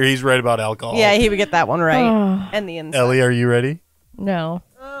he's right about alcohol. Yeah, he would get that one right. And the inside. Ellie, are you ready? No.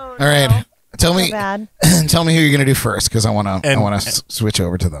 All right. Tell me, Bad. tell me who you're gonna do first, because I want to switch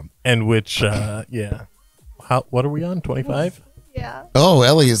over to them. And which, yeah. What are we on? 25? Yeah. Oh,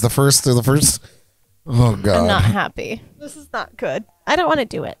 Ellie is the first. Oh God, I'm not happy. This is not good. I don't want to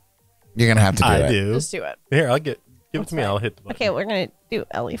do it. you're gonna have to do I it. do. Just do it. Here, give it to me. I'll hit the button. Okay, we're going to do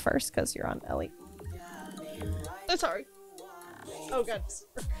Ellie first because you're on Ellie. I'm sorry. Oh, God.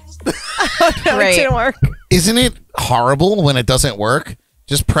 Oh, no, Great. it didn't work. Isn't it horrible when it doesn't work?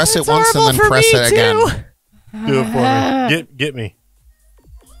 Just press It's it once and horrible then for press me, it again. too. Do it for me. Get me.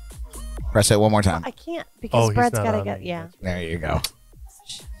 Press it one more time. I can't because he's Brad's not got to on get, it. yeah. There you go.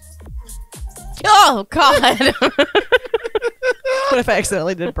 Oh, God. What if I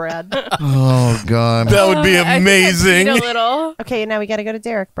accidentally did Brad? Oh God. That would be I think I amazing. peed a little. Okay, now we got to go to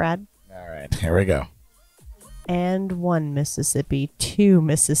Derek, Brad. All right, here we go. And 1 Mississippi, 2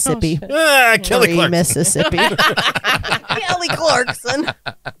 Mississippi, Kelly 3 Clarkson. Mississippi. Kelly Clarkson.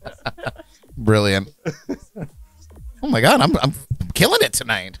 Brilliant. Oh my God, I'm killing it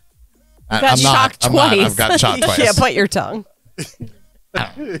tonight. got I'm not. shocked I'm not. twice. I've got shot twice. Yeah, bite your tongue.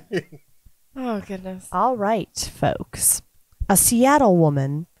 Oh, goodness. All right, folks. A Seattle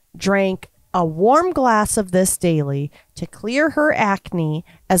woman drank a warm glass of this daily to clear her acne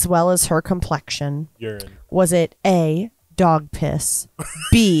as well as her complexion. Urine. Was it A, dog piss,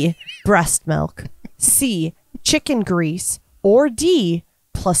 B, breast milk, C, chicken grease, or D,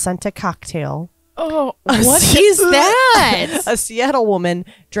 placenta cocktail? Oh, what is that? A Seattle woman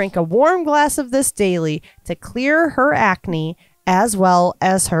drank a warm glass of this daily to clear her acne as well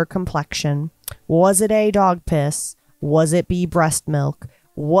as her complexion. Was it A, dog piss? Was it B, breast milk?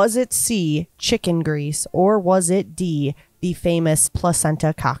 Was it C, chicken grease? Or was it D, the famous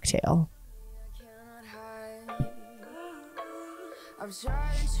placenta cocktail?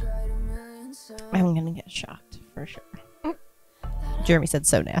 I'm going to get shocked for sure. Jeremy said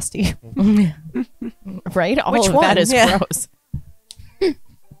so nasty. Right? All Which of one? that is Yeah. gross.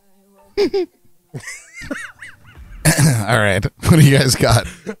 All right, what do you guys got?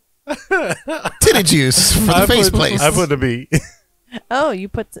 Titty juice for the face place. I put a B. Oh, you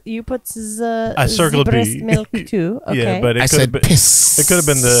put I circled the breast B. milk too. Okay. Yeah, but I it could said have been. piss. It could have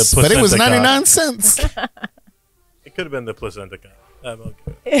been the but it was placenta 99 cents. It could have been the placenta cock.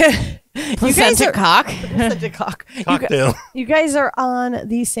 Okay. Placenta are- cock? Placenta cock. Cocktail. You guys are on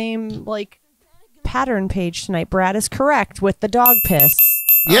the same pattern page tonight. Brad is correct with the dog piss.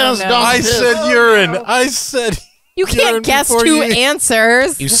 Yes, no. dog I piss. said urine. I said You urine can't guess before 2 you-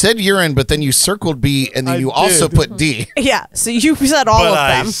 answers. You said urine, but then you circled B, and then I you also did. put D. Yeah, so you said all But of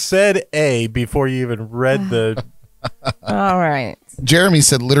I them. said A before you even read the. All right. Jeremy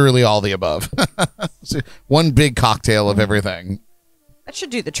said literally all the above. So one big cocktail of everything. That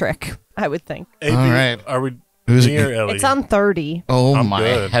should do the trick, I would think. A, B. All right. Are we Who's me or Ellie? It's on 30. Oh I'm my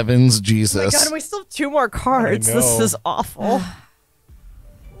good. heavens, Oh my Jesus! God, and we still have 2 more cards. I This know. is awful.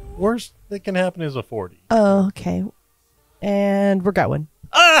 Worst that can happen is a 40. Oh, okay. And we're going.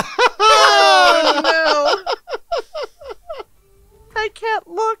 Oh no! I can't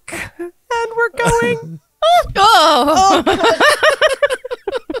look. And we're going. Oh.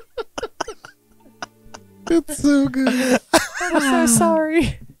 It's so good. I'm so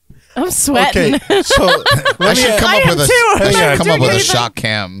sorry. I'm sweating. Okay, so I should come up with a. too. I should Hang on. come up with a Anything. shock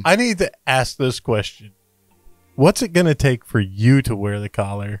cam. I need to ask this question: what's it gonna take for you to wear the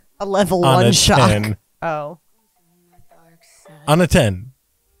collar A level on 1 a shock. 10? Oh. On a 10,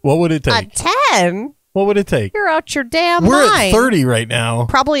 what would it A take? 10? What would it take? You're out your damn We're mind. at 30 right now.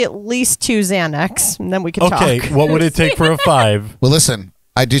 Probably at least 2 Xanax, and then we can Okay, talk. what would it take for a 5? Well, listen,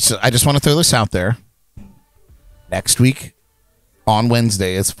 I just want to throw this out there. Next week, on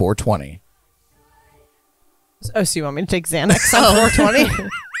Wednesday, it's 420. Oh, so you want me to take Xanax on 420?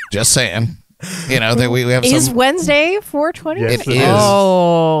 Just saying. You know that we have Is some. Wednesday 420? Yes, It it is.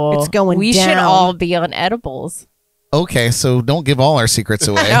 Oh. It's going We should down. all be on edibles. Okay, so don't give all our secrets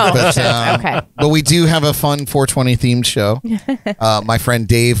away. Oh, but, okay. But we do have a fun 420 themed show. My friend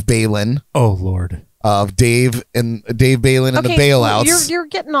Dave Balin Oh Lord! of Dave Balin and the Bailouts. You're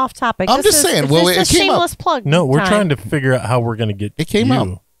getting off topic. I'm just saying, well, this it is came up. shameless plug. No, we're time. trying to figure out how we're gonna get. It came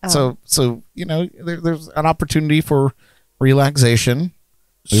you. up. So you know, there's an opportunity for relaxation.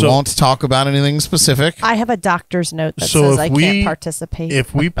 We won't talk about anything specific. I have a doctor's note that So says if I we- can't participate.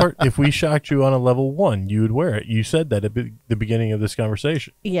 If we shocked you on a level 1, you would wear it. You said that at the beginning of this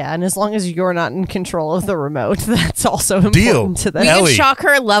conversation. Yeah, and as long as you're not in control of the remote, that's also important Deal. to them. We can Elly. shock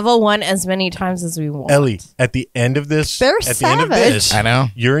her level 1 as many times as we want. Elly, at the end of this, They're at the end of this, savage. I know.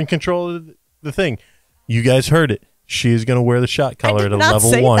 you're in control of the thing. You guys heard it. She is going to wear the shock collar did at a not level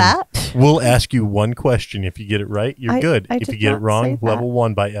say 1. that. We'll ask you one question. If you get it right, you're good. I If you did get it not say wrong, that. level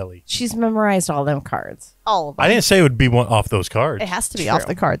 1 by Elly. She's memorized all them cards. All of them. I didn't say it would be one off those cards. It has to be off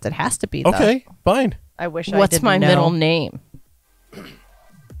the cards. It has to be. Though. Okay, fine. I wish I What's didn't my know. middle name?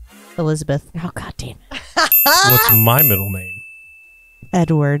 Elizabeth. Oh, God damn it. What's my middle name?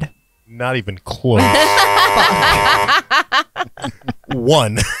 Edward. Not even close.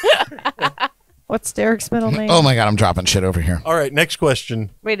 1. What's Derek's middle name? Oh my God, I'm dropping shit over here. All right, next question.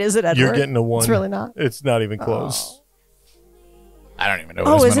 Wait, is it Edward? You're getting a 1. It's really not. It's not even close. I don't even know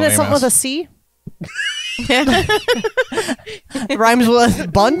what Oh, his isn't middle it something name with a C? It rhymes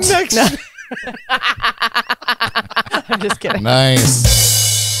with bunt. No. I'm just kidding.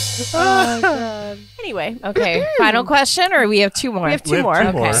 Nice. Oh, God. Anyway, okay. Final question, or we have 2 more? We have We two have more.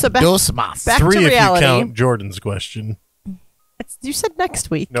 two more. So back, Dos más. back 3 to if reality. you count Jordan's question. You said next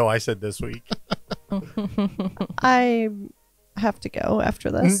week. No, I said this week. I have to go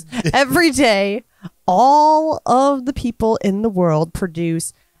after this. Every day, all of the people in the world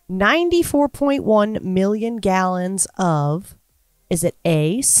produce 94.1 million gallons of, is it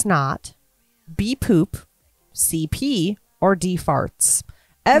A, snot, B, poop, C, pee, or D, farts?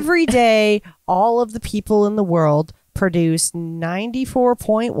 Every day, all of the people in the world produce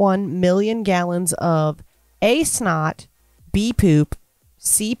 94.1 million gallons of A, snot, B, poop,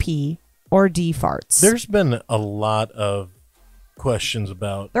 C, pee, or D, farts. There's been a lot of questions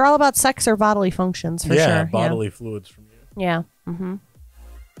about They're all about sex or bodily functions, for sure. bodily fluids from you. Yeah. Mm-hmm.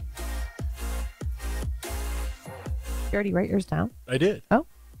 You already write yours down? I did.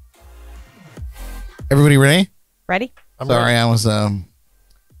 Everybody ready? Ready? I'm Sorry, ready. I was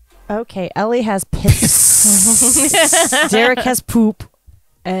Okay. Elly has piss. Derek has poop.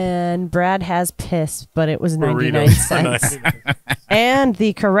 And Brad has piss, but it was 99 cents. And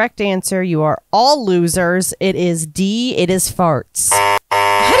the correct answer, you are all losers. It is D. It is farts.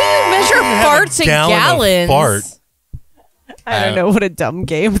 How do you measure farts in gallon of gallons? fart. I don't know. What a dumb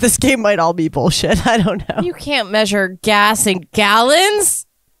game. This game might all be bullshit. I don't know. You can't measure gas in gallons.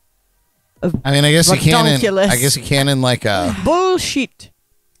 I mean, I guess you can. Redonkulous. I guess you can in like a. Bullshit.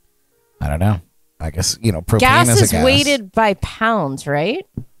 I don't know. I guess propane Gas is a is gas. weighted by pounds, right?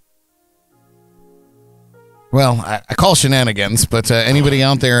 Well, I call shenanigans, but anybody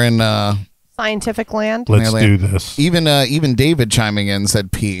out there in Scientific land. Let's Nearly. do this. even David chiming in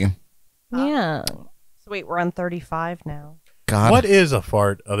said pee. Yeah. So wait, we're on 35 now. God. What is a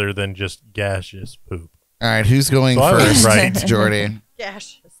fart other than just gaseous poop? All right, who's going So I was first? right. Jordy.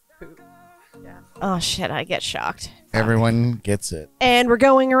 Gaseous poop. Oh shit! I get shocked. Everyone gets it. And we're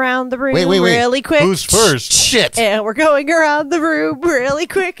going around the room Wait. really quick. Who's first? Shit. And we're going around the room really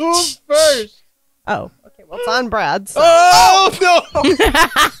quick. Who's first? Oh, okay. Well, it's on Brad. So. Oh no!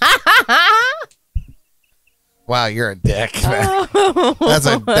 Wow, you're a dick. Man. That's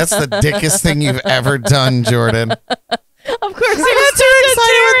the dickest thing you've ever done, Jordan. Of course, I got too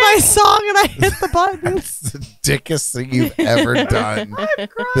excited with my song and I hit the button. It's the dickest thing you've ever done.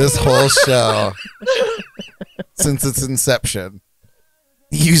 This whole show. Since its inception.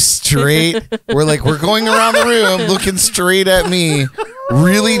 You straight. We're going around the room looking straight at me,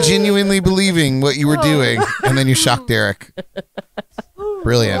 really genuinely believing what you were doing, and then you shocked Derek.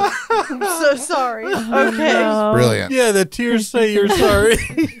 Brilliant. I'm so sorry. Okay. Brilliant. Yeah, the tears say you're sorry.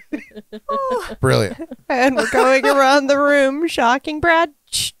 Brilliant. And we're going around the room, shocking Brad.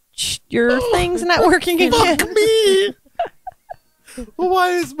 Your thing's not working again. Me.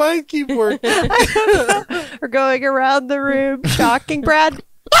 Why does mine keep working? We're going around the room, shocking Brad.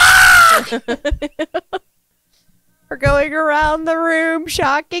 We're going around the room,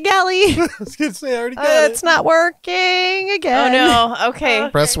 shocking Elly. I was gonna say I already got It's not working Oh again. no. Okay.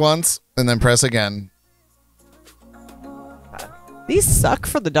 Press once and then press again. These suck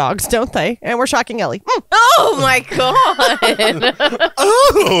for the dogs, don't they? And we're shocking Elly. Oh my god!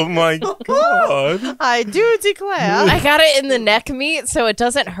 Oh my god! I do declare. I got it in the neck meat, so it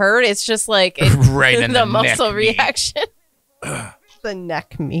doesn't hurt. It's just like Right in the muscle neck meat. reaction. The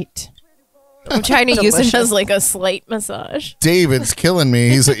neck meat. I'm trying to use it Delicious. as like a slight massage. David's killing me.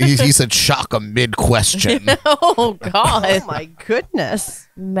 He said shock him mid-question. Oh god, Oh my goodness.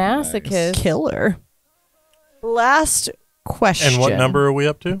 masochist. Killer. Last question. And what number are we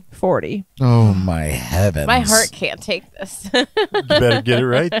up to? 40. Oh my heavens! My heart can't take this. You better get it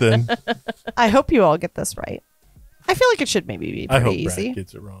right then. I hope you all get this right. I feel like it should maybe be I pretty hope easy. Brad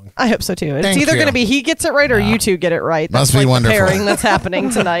gets it wrong. I hope so too. It's Thank either you. going to be he gets it right or you two get it right. Must That's be like wonderful. the pairing that's happening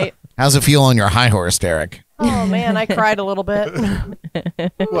tonight. How's it feel on your high horse, Derek? Oh man, I cried a little bit.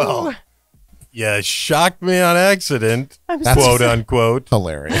 Well, yeah, shocked me on accident, That's quote unquote.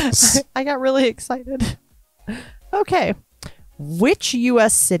 hilarious. I got really excited. Okay. Which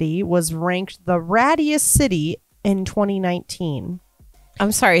U.S. city was ranked the rattiest city in 2019?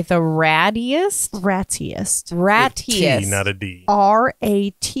 I'm sorry, the rattiest? Rattiest. T, Rattiest. not a D.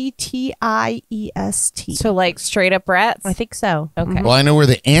 Rattiest. So like straight up rats? I think so. Okay. Well, I know where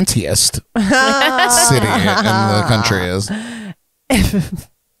the antiest city in the country is.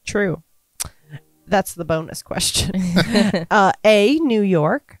 True. That's the bonus question. A, New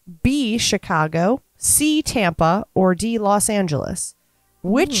York, B, Chicago, C, Tampa, or D, Los Angeles.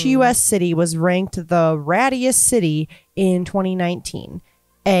 Which U.S. city was ranked the rattiest city in 2019?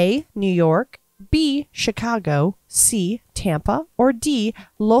 A, New York, B, Chicago, C, Tampa, or D,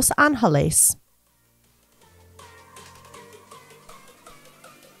 Los Angeles?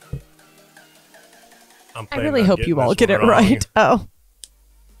 I'm I planning really on hope getting you all this get it one wrong. right. Oh.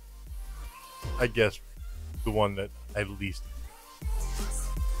 I guess the one that I least.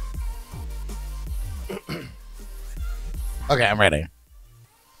 Okay, I'm ready.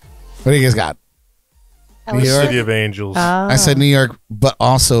 What do you guys got? New York. City of Angels. I said New York, but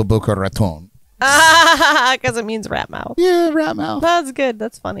also Boca Raton. Because it means rat mouth. Yeah, rat mouth. That's good.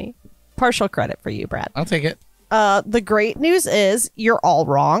 That's funny. Partial credit for you, Brad. I'll take it. The great news is you're all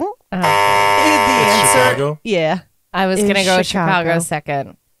wrong. The It's answer, Chicago? yeah, I was In going to go with Chicago. Chicago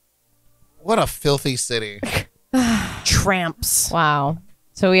second. What a filthy city. tramps. Wow.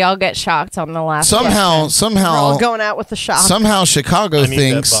 So we all get shocked on the last Somehow, question. We're all somehow, going out with the shock. somehow Chicago I need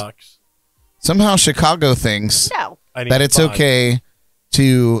thinks. that box. Somehow Chicago thinks No. I need that it's 5. okay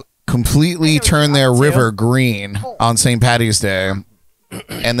to completely turn their river green on St. Patty's Day,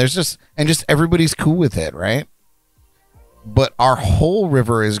 and there's just everybody's cool with it, right? But our whole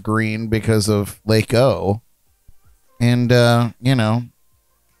river is green because of Lake O, and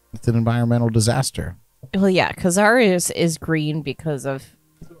it's an environmental disaster. Well, yeah, because ours is green because of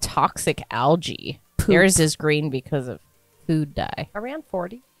toxic algae. Theirs is green because of food dye. Around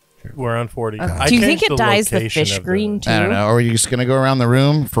 40. We're on 40. Do you think it dyes the fish green too? I don't know. Or are you just gonna go around the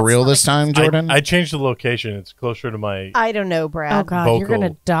room for real this time, Jordan? I changed the location. It's closer to my I don't know, Brad. Oh God, you're vocal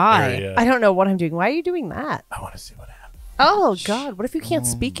gonna die. area. I don't know what I'm doing. Why are you doing that? I want to see what happens. Oh God, what if you can't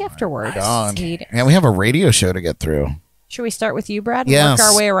speak afterwards? God. Hate it. And we have a radio show to get through. Should we start with you, Brad, and Yes. work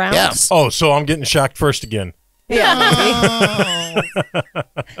our way around? Yes. Oh, so I'm getting shocked first again. Yeah.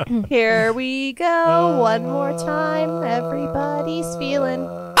 Here we go. One more time. Everybody's feeling.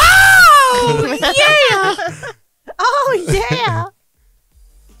 Oh yeah!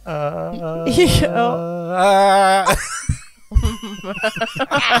 Oh yeah!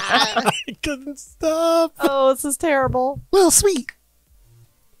 I couldn't stop. Oh, this is terrible. Well, sweet.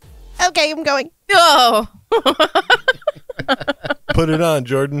 Okay, I'm going. Oh, Put it on,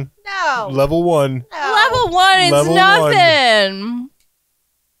 Jordan. No. Level 1. level 1 is Level nothing.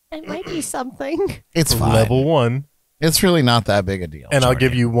 It might be something. It's fine. Level 1. It's really not that big a deal. And I'll Jordan.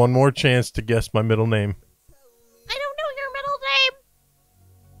 give you one more chance to guess my middle name. I don't know your middle name.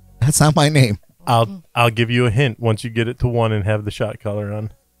 That's not my name. I'll give you a hint once you get it to 1 and have the shot collar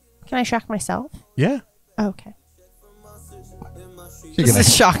on. Can I shock myself? Yeah. Okay. You're This gonna-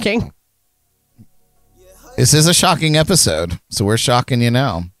 is shocking. This is a shocking episode, so we're shocking you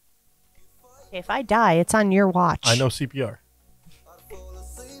now. If I die, it's on your watch. I know CPR.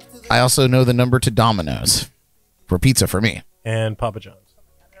 I also know the number to Domino's for pizza for me. And Papa John's.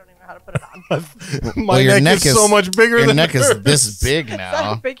 I don't even know how to put it on. My neck is so much bigger your than neck is hers. this big How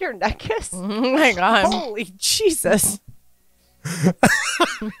now. big your neck is? Oh my God. Holy Jesus.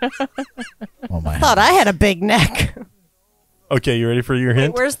 Oh my! Thought I had a big neck. Okay, you ready for your Wait,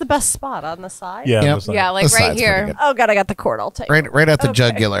 hint? where's the best spot? On the side? Yeah. on Yep. the side. Yeah, like This right side's pretty here. good. Oh, God, I got the cord. I'll take it. Right at the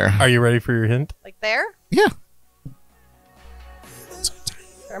Okay. jugular. Are you ready for your hint? Like there? Yeah.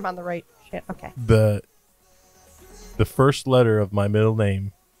 Or I'm on the right shit. Okay. The first letter of my middle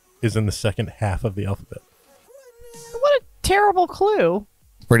name is in the second half of the alphabet. What a terrible clue.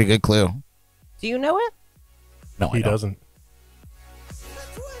 Pretty good clue. Do you know it? No, I He don't. doesn't. I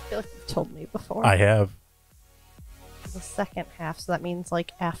feel like you told me before. I have. The second half, so that means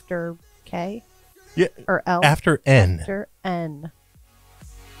like after K Yeah. or L. After N. After N.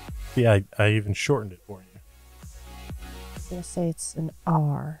 Yeah, I even shortened it for you. I'm gonna say it's an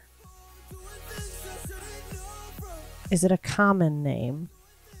R. Is it a common name?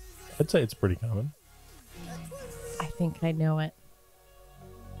 I'd say it's pretty common. I think I know it.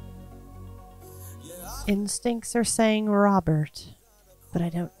 Instincts are saying Robert, but I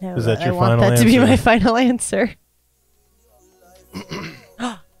don't know. Is that I your want final that to be answer? my final answer.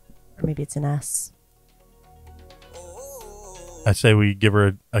 Or maybe it's an S. I say we give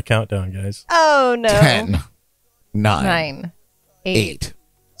her a countdown, guys. Oh no. 10, 9, 9, 8,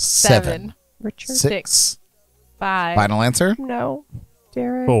 7, Richard? 6. 5. Final answer? No.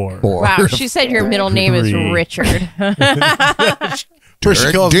 Derek. 4. 4. Wow, she said your middle name is 3. Richard. First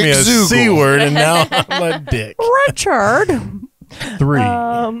she calls me a Dick Zoogle. C word, and now I'm a dick. Richard. 3,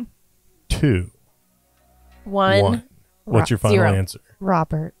 2, 1. 1. What's your final 0. answer?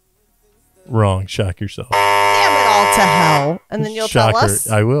 Robert. Wrong. Shock yourself. Damn it all to hell. And then you'll Shocker. tell us.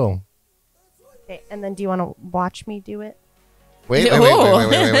 I will. Okay, and then do you want to watch me do it? Wait. There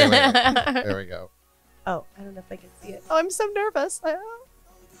we go. Oh, I don't know if I can see it. Oh, I'm so nervous. I don't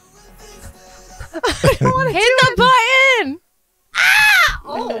want to Hit the button.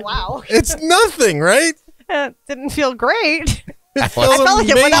 Oh, wow. It's nothing, right? It didn't feel great. I I felt like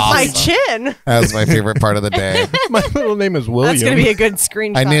it went up my Awesome. chin. That was my favorite part of the day. My middle name is William. That's going to be a good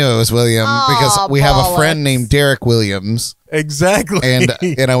screenshot. I knew it was William because Aw, we have a friend bollocks. named Derek Williams, Exactly.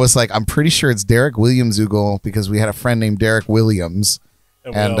 and I was like, I'm pretty sure it's Derek Williams Ugle because we had a friend named Derek Williams.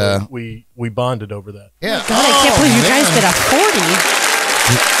 And, and, we bonded over that. Yeah, God, I can't believe you guys did a 40.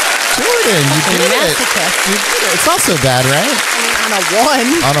 Jordan, you did it. You did it. It's not so bad, right? On a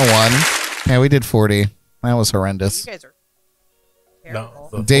 1. On a 1. Yeah, we did 40. That was horrendous. You guys are No,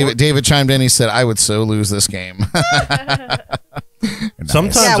 the David chimed in. He said, "I would so lose this game."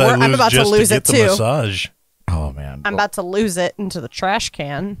 Sometimes Yeah, I I'm lose about to just lose to it get the too. massage. Oh man, I'm about to lose it into the trash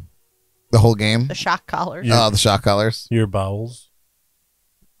can. the whole game. The shock collar. Yeah. Oh, the shot collars. Your bowels.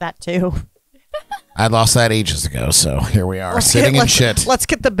 That too. I lost that ages ago, so here we are, Let's sitting get- in shit. Let's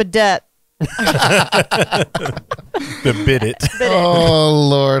get the bidet. The bit it. Oh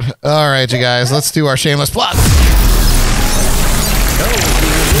Lord! All right, you guys, let's do our shameless plug. I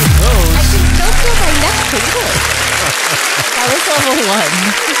can still feel my neck tingling. That was level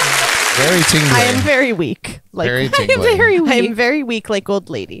 1. Very tingly. I am very weak. Like Very I am tingling. very weak. I am very weak, like old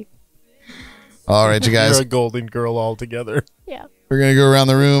lady. All right, you guys, You're a golden girl altogether. Yeah. we're gonna go around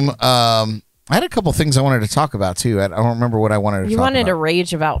the room. I had a couple things I wanted to talk about too. I don't remember what I wanted to You talk wanted to about.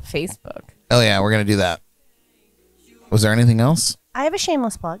 rage about Facebook. Oh yeah, we're gonna do that. Was there anything else? I have a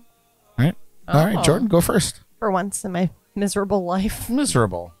shameless plug All right, all right, Oh. Jordan, go first. for once in my miserable life.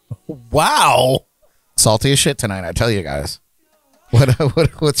 Miserable, Wow. salty as shit tonight. I tell you guys.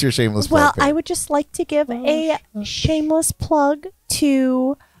 What's your shameless plug? Well, Pete? I would just like to give a shameless plug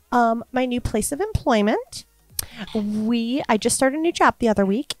to my new place of employment. I just started a new job the other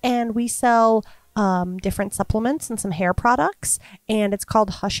week, and we sell different supplements and some hair products, and it's called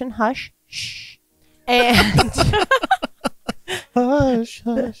Hush and Hush. Shh. And Hush,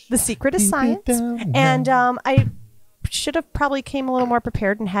 hush. the secret is Keep it science. down And I should have probably came a little more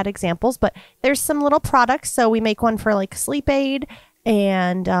prepared and had examples, but there's some little products. So we make one for like sleep aid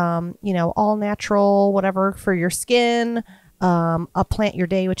and, all natural, whatever for your skin. A plant your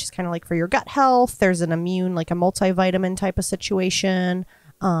day, which is kind of like for your gut health. There's an immune, like a multivitamin type of situation.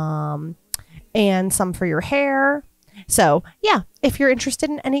 And some for your hair. So yeah, if you're interested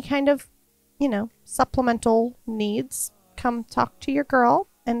in any kind of, supplemental needs, come talk to your girl.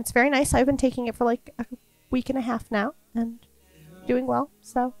 And it's very nice. I've been taking it for like a week and a half now and doing well.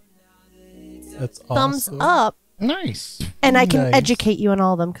 So That's thumbs awesome. up. nice. And I can Nice. educate you on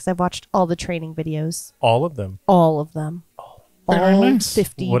all of them because I've watched all the training videos. All of them. All of them. Very All nice.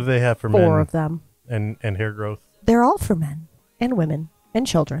 54 What do they have for men of them. and hair growth They're all for men and women and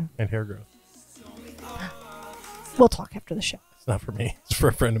children. and hair growth? We'll talk after the show. It's not for me. It's for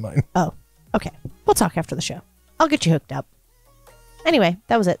a friend of mine. Oh, okay. We'll talk after the show. I'll get you hooked up. Anyway,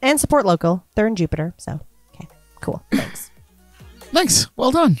 that was it. And support local. They're in Jupiter. So, okay. Cool. Thanks. Nice.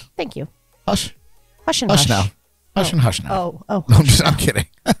 Well done. Thank you. Hush. Hush and Hush hush. now. Hush and hush now. Oh. No, I'm kidding.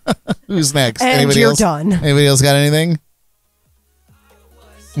 Who's next? And Anybody you're else? done. Anybody else got anything?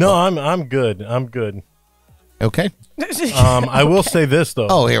 No, I'm good. I'm good. Okay. I will say this though.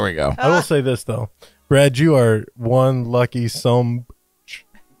 Oh, here we go. I will say this though. Brad, you are one lucky some.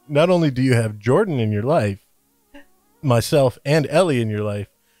 Not only do you have Jordan in your life, myself and Elly in your life,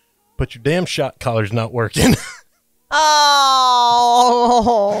 but your damn shot collar's not working.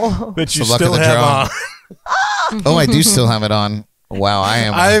 Oh. But you It's the luck of still the have draw. on. Oh, I do still have it on. Wow, I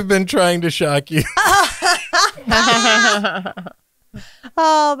am. I've been trying to shock you.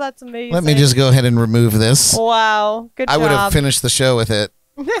 Oh, that's amazing. Let me just go ahead and remove this. Wow. Good I job. would have finished the show with it.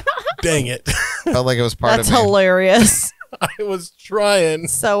 Dang it. Felt like it was part That's of me. hilarious. I was trying.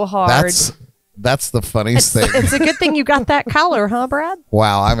 So hard. That's the funniest thing. It's a good thing you got that collar, huh, Brad?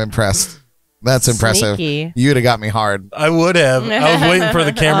 Wow, I'm impressed. That's impressive. Sneaky. You'd have got me hard. I would have. I was waiting for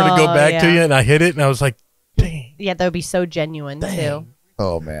the camera to go Oh, back to yeah. you, and I hit it, and I was like, dang. Yeah, that would be so genuine, too.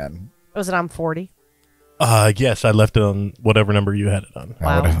 Oh man, Was it on 40? Yes, I left it on whatever number you had it on.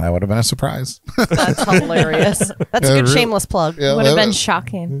 Wow. that would have been a surprise. That's hilarious. That's a good really- shameless plug. Yeah, Would have that been was-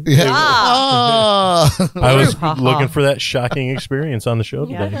 shocking. Yeah. Ah. Oh. I was Ha ha. looking for that shocking experience on the show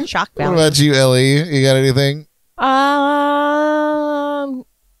today. Yeah, shock What value. about you, Ellie? You got anything?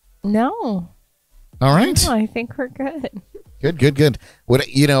 No. All right. No, I think we're good. Good. What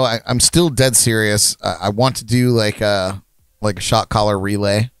I'm still dead serious. I want to do like a shot collar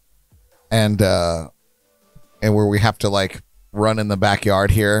relay, and where we have to like run in the backyard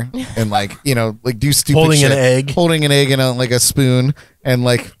here and like do stupid Holding shit. an egg. Holding an egg in like a spoon, and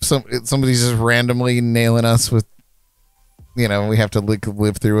like somebody's just randomly nailing us with. We have to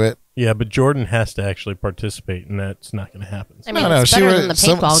live through it. Yeah, but Jordan has to actually participate, and that's not going to happen. I mean, it's better than the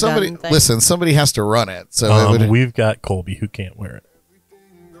paintball somebody gun thing. listen. Somebody has to run it. So it would, We've got Colby who can't wear it.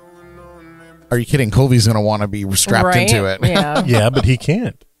 are you kidding? Colby's gonna want to be strapped Right? into it. Yeah. Yeah, but he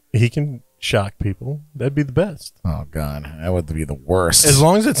can't. He can shock people. That'd be the best. Oh god, that would be the worst. As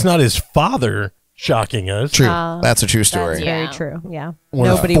long as it's not his father shocking us. True, that's a true story. That's Yeah. very true. Yeah. When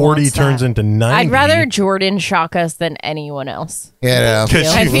Nobody 40 wants turns that. into 90. I'd rather Jordan shock us than anyone else. Yeah,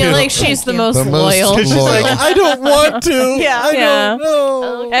 Because I she feel will. like she's the most The most loyal. She's loyal. like, I don't want to. Yeah. I Yeah. don't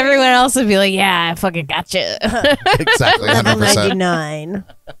know. Everyone else would be like, yeah, I fucking gotcha. exactly, 100%. 99.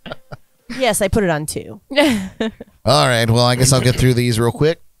 Yes, I put it on 2. All right, well, I guess I'll get through these real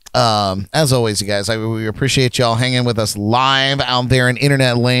quick. As always, you guys, we appreciate y'all hanging with us live out there in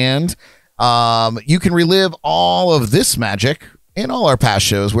internet land. You can relive all of this magic and all our past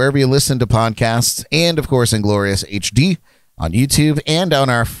shows wherever you listen to podcasts, and of course in Glorious HD on YouTube and on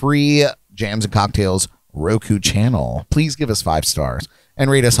our free Jams and Cocktails Roku channel. Please give us 5 stars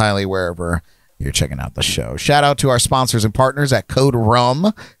and rate us highly wherever you're checking out the show. Shout out to our sponsors and partners at Code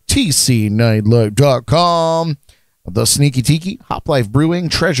Rum, tcnightlife.com, The Sneaky Tiki, Hop Life Brewing,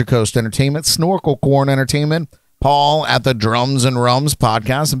 Treasure Coast Entertainment, Snorkel Corn Entertainment, Paul at the Drums and Rums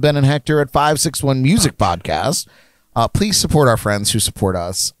podcast, and Ben and Hector at 561 Music Podcast. Please support our friends who support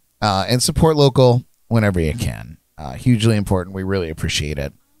us, and support local whenever you can. Hugely important. We really appreciate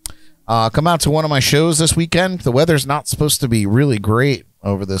it. Come out to one of my shows this weekend. The weather's not supposed to be really great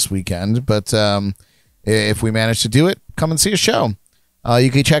over this weekend, but if we manage to do it, come and see a show. You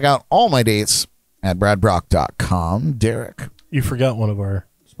can check out all my dates at bradbrock.com. Derek. You forgot one of our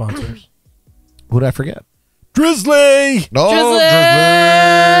sponsors. Who did I forget? Drizzly! No,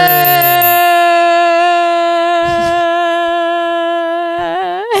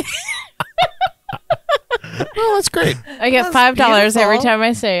 Oh, that's great. I get That's $5 every beautiful. time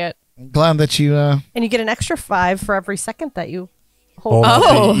I say it. Glad that you And you get an extra 5 for every second that you hold.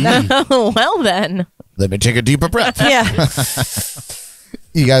 Oh, well then. let me take a deeper breath. Yeah.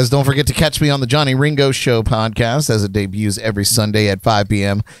 You guys don't forget to catch me on the Johnny Ringo Show podcast as it debuts every Sunday at 5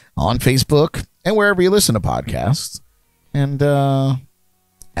 p.m. on Facebook and wherever you listen to podcasts. And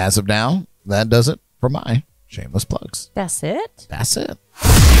as of now, that does it for my shameless plugs. That's it. That's it.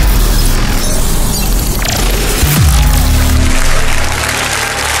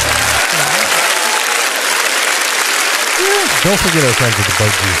 Don't forget our friends at the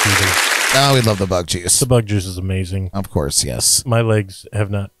Bug Juice either. Oh, we love the bug juice. The Bug Juice is amazing. Of course, yes. My legs have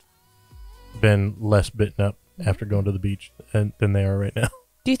not been less bitten up after going to the beach than they are right now.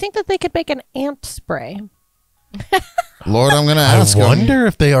 Do you think that they could make an ant spray? Lord, I'm going to I ask him. wonder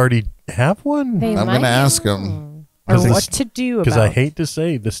if they already have one. They I'm might. going to ask him. Or Because what to do about Because I hate to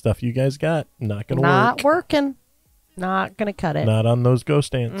say the stuff you guys got, not going to Not work. working. Not going to cut it. Not on those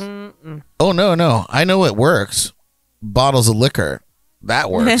ghost ants. Oh, no. I know it works. Bottles of liquor. That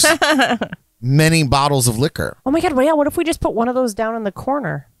works. Many bottles of liquor. Oh my God, well, yeah, what if we just put one of those down in the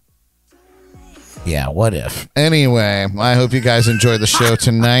corner? Yeah, what if? Anyway, I hope you guys enjoyed the show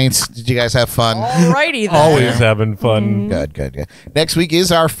tonight. Did you guys have fun? Alrighty then. Always having fun. Good. Next week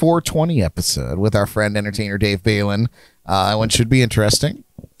is our 420 episode with our friend entertainer Dave Balin. One should be interesting,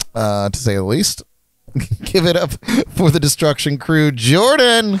 to say the least. Give it up for the Destruction Crew,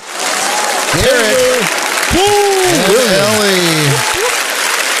 Jordan, Derek, and Elly.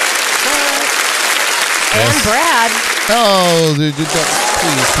 And Brad. Oh, dude, please.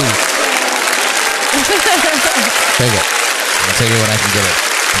 Take it. I'll take it when I can get it.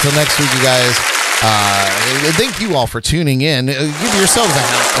 Until next week, you guys. Thank you all for tuning in. Give yourselves a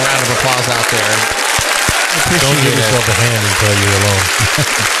round of applause out there. Don't give yourself a hand until you're alone.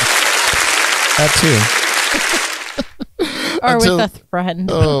 That too. Or Until- with a friend.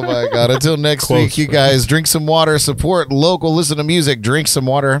 Oh my God. Until next Close week, you friend. guys drink some water, support local, listen to music, drink some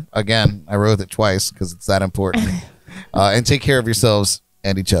water. Again, I wrote it twice because it's that important. And take care of yourselves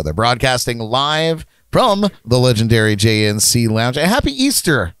and each other. Broadcasting live from the legendary JNC Lounge. A happy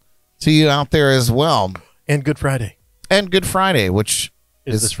Easter to you out there as well. And Good Friday And Good Friday, which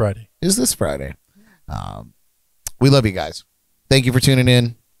is this Friday. is this Friday. We love you guys. Thank you for tuning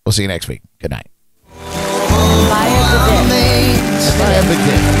in. We'll see you next week. Good night.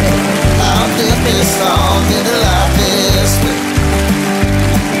 I'll live this song in a life this way.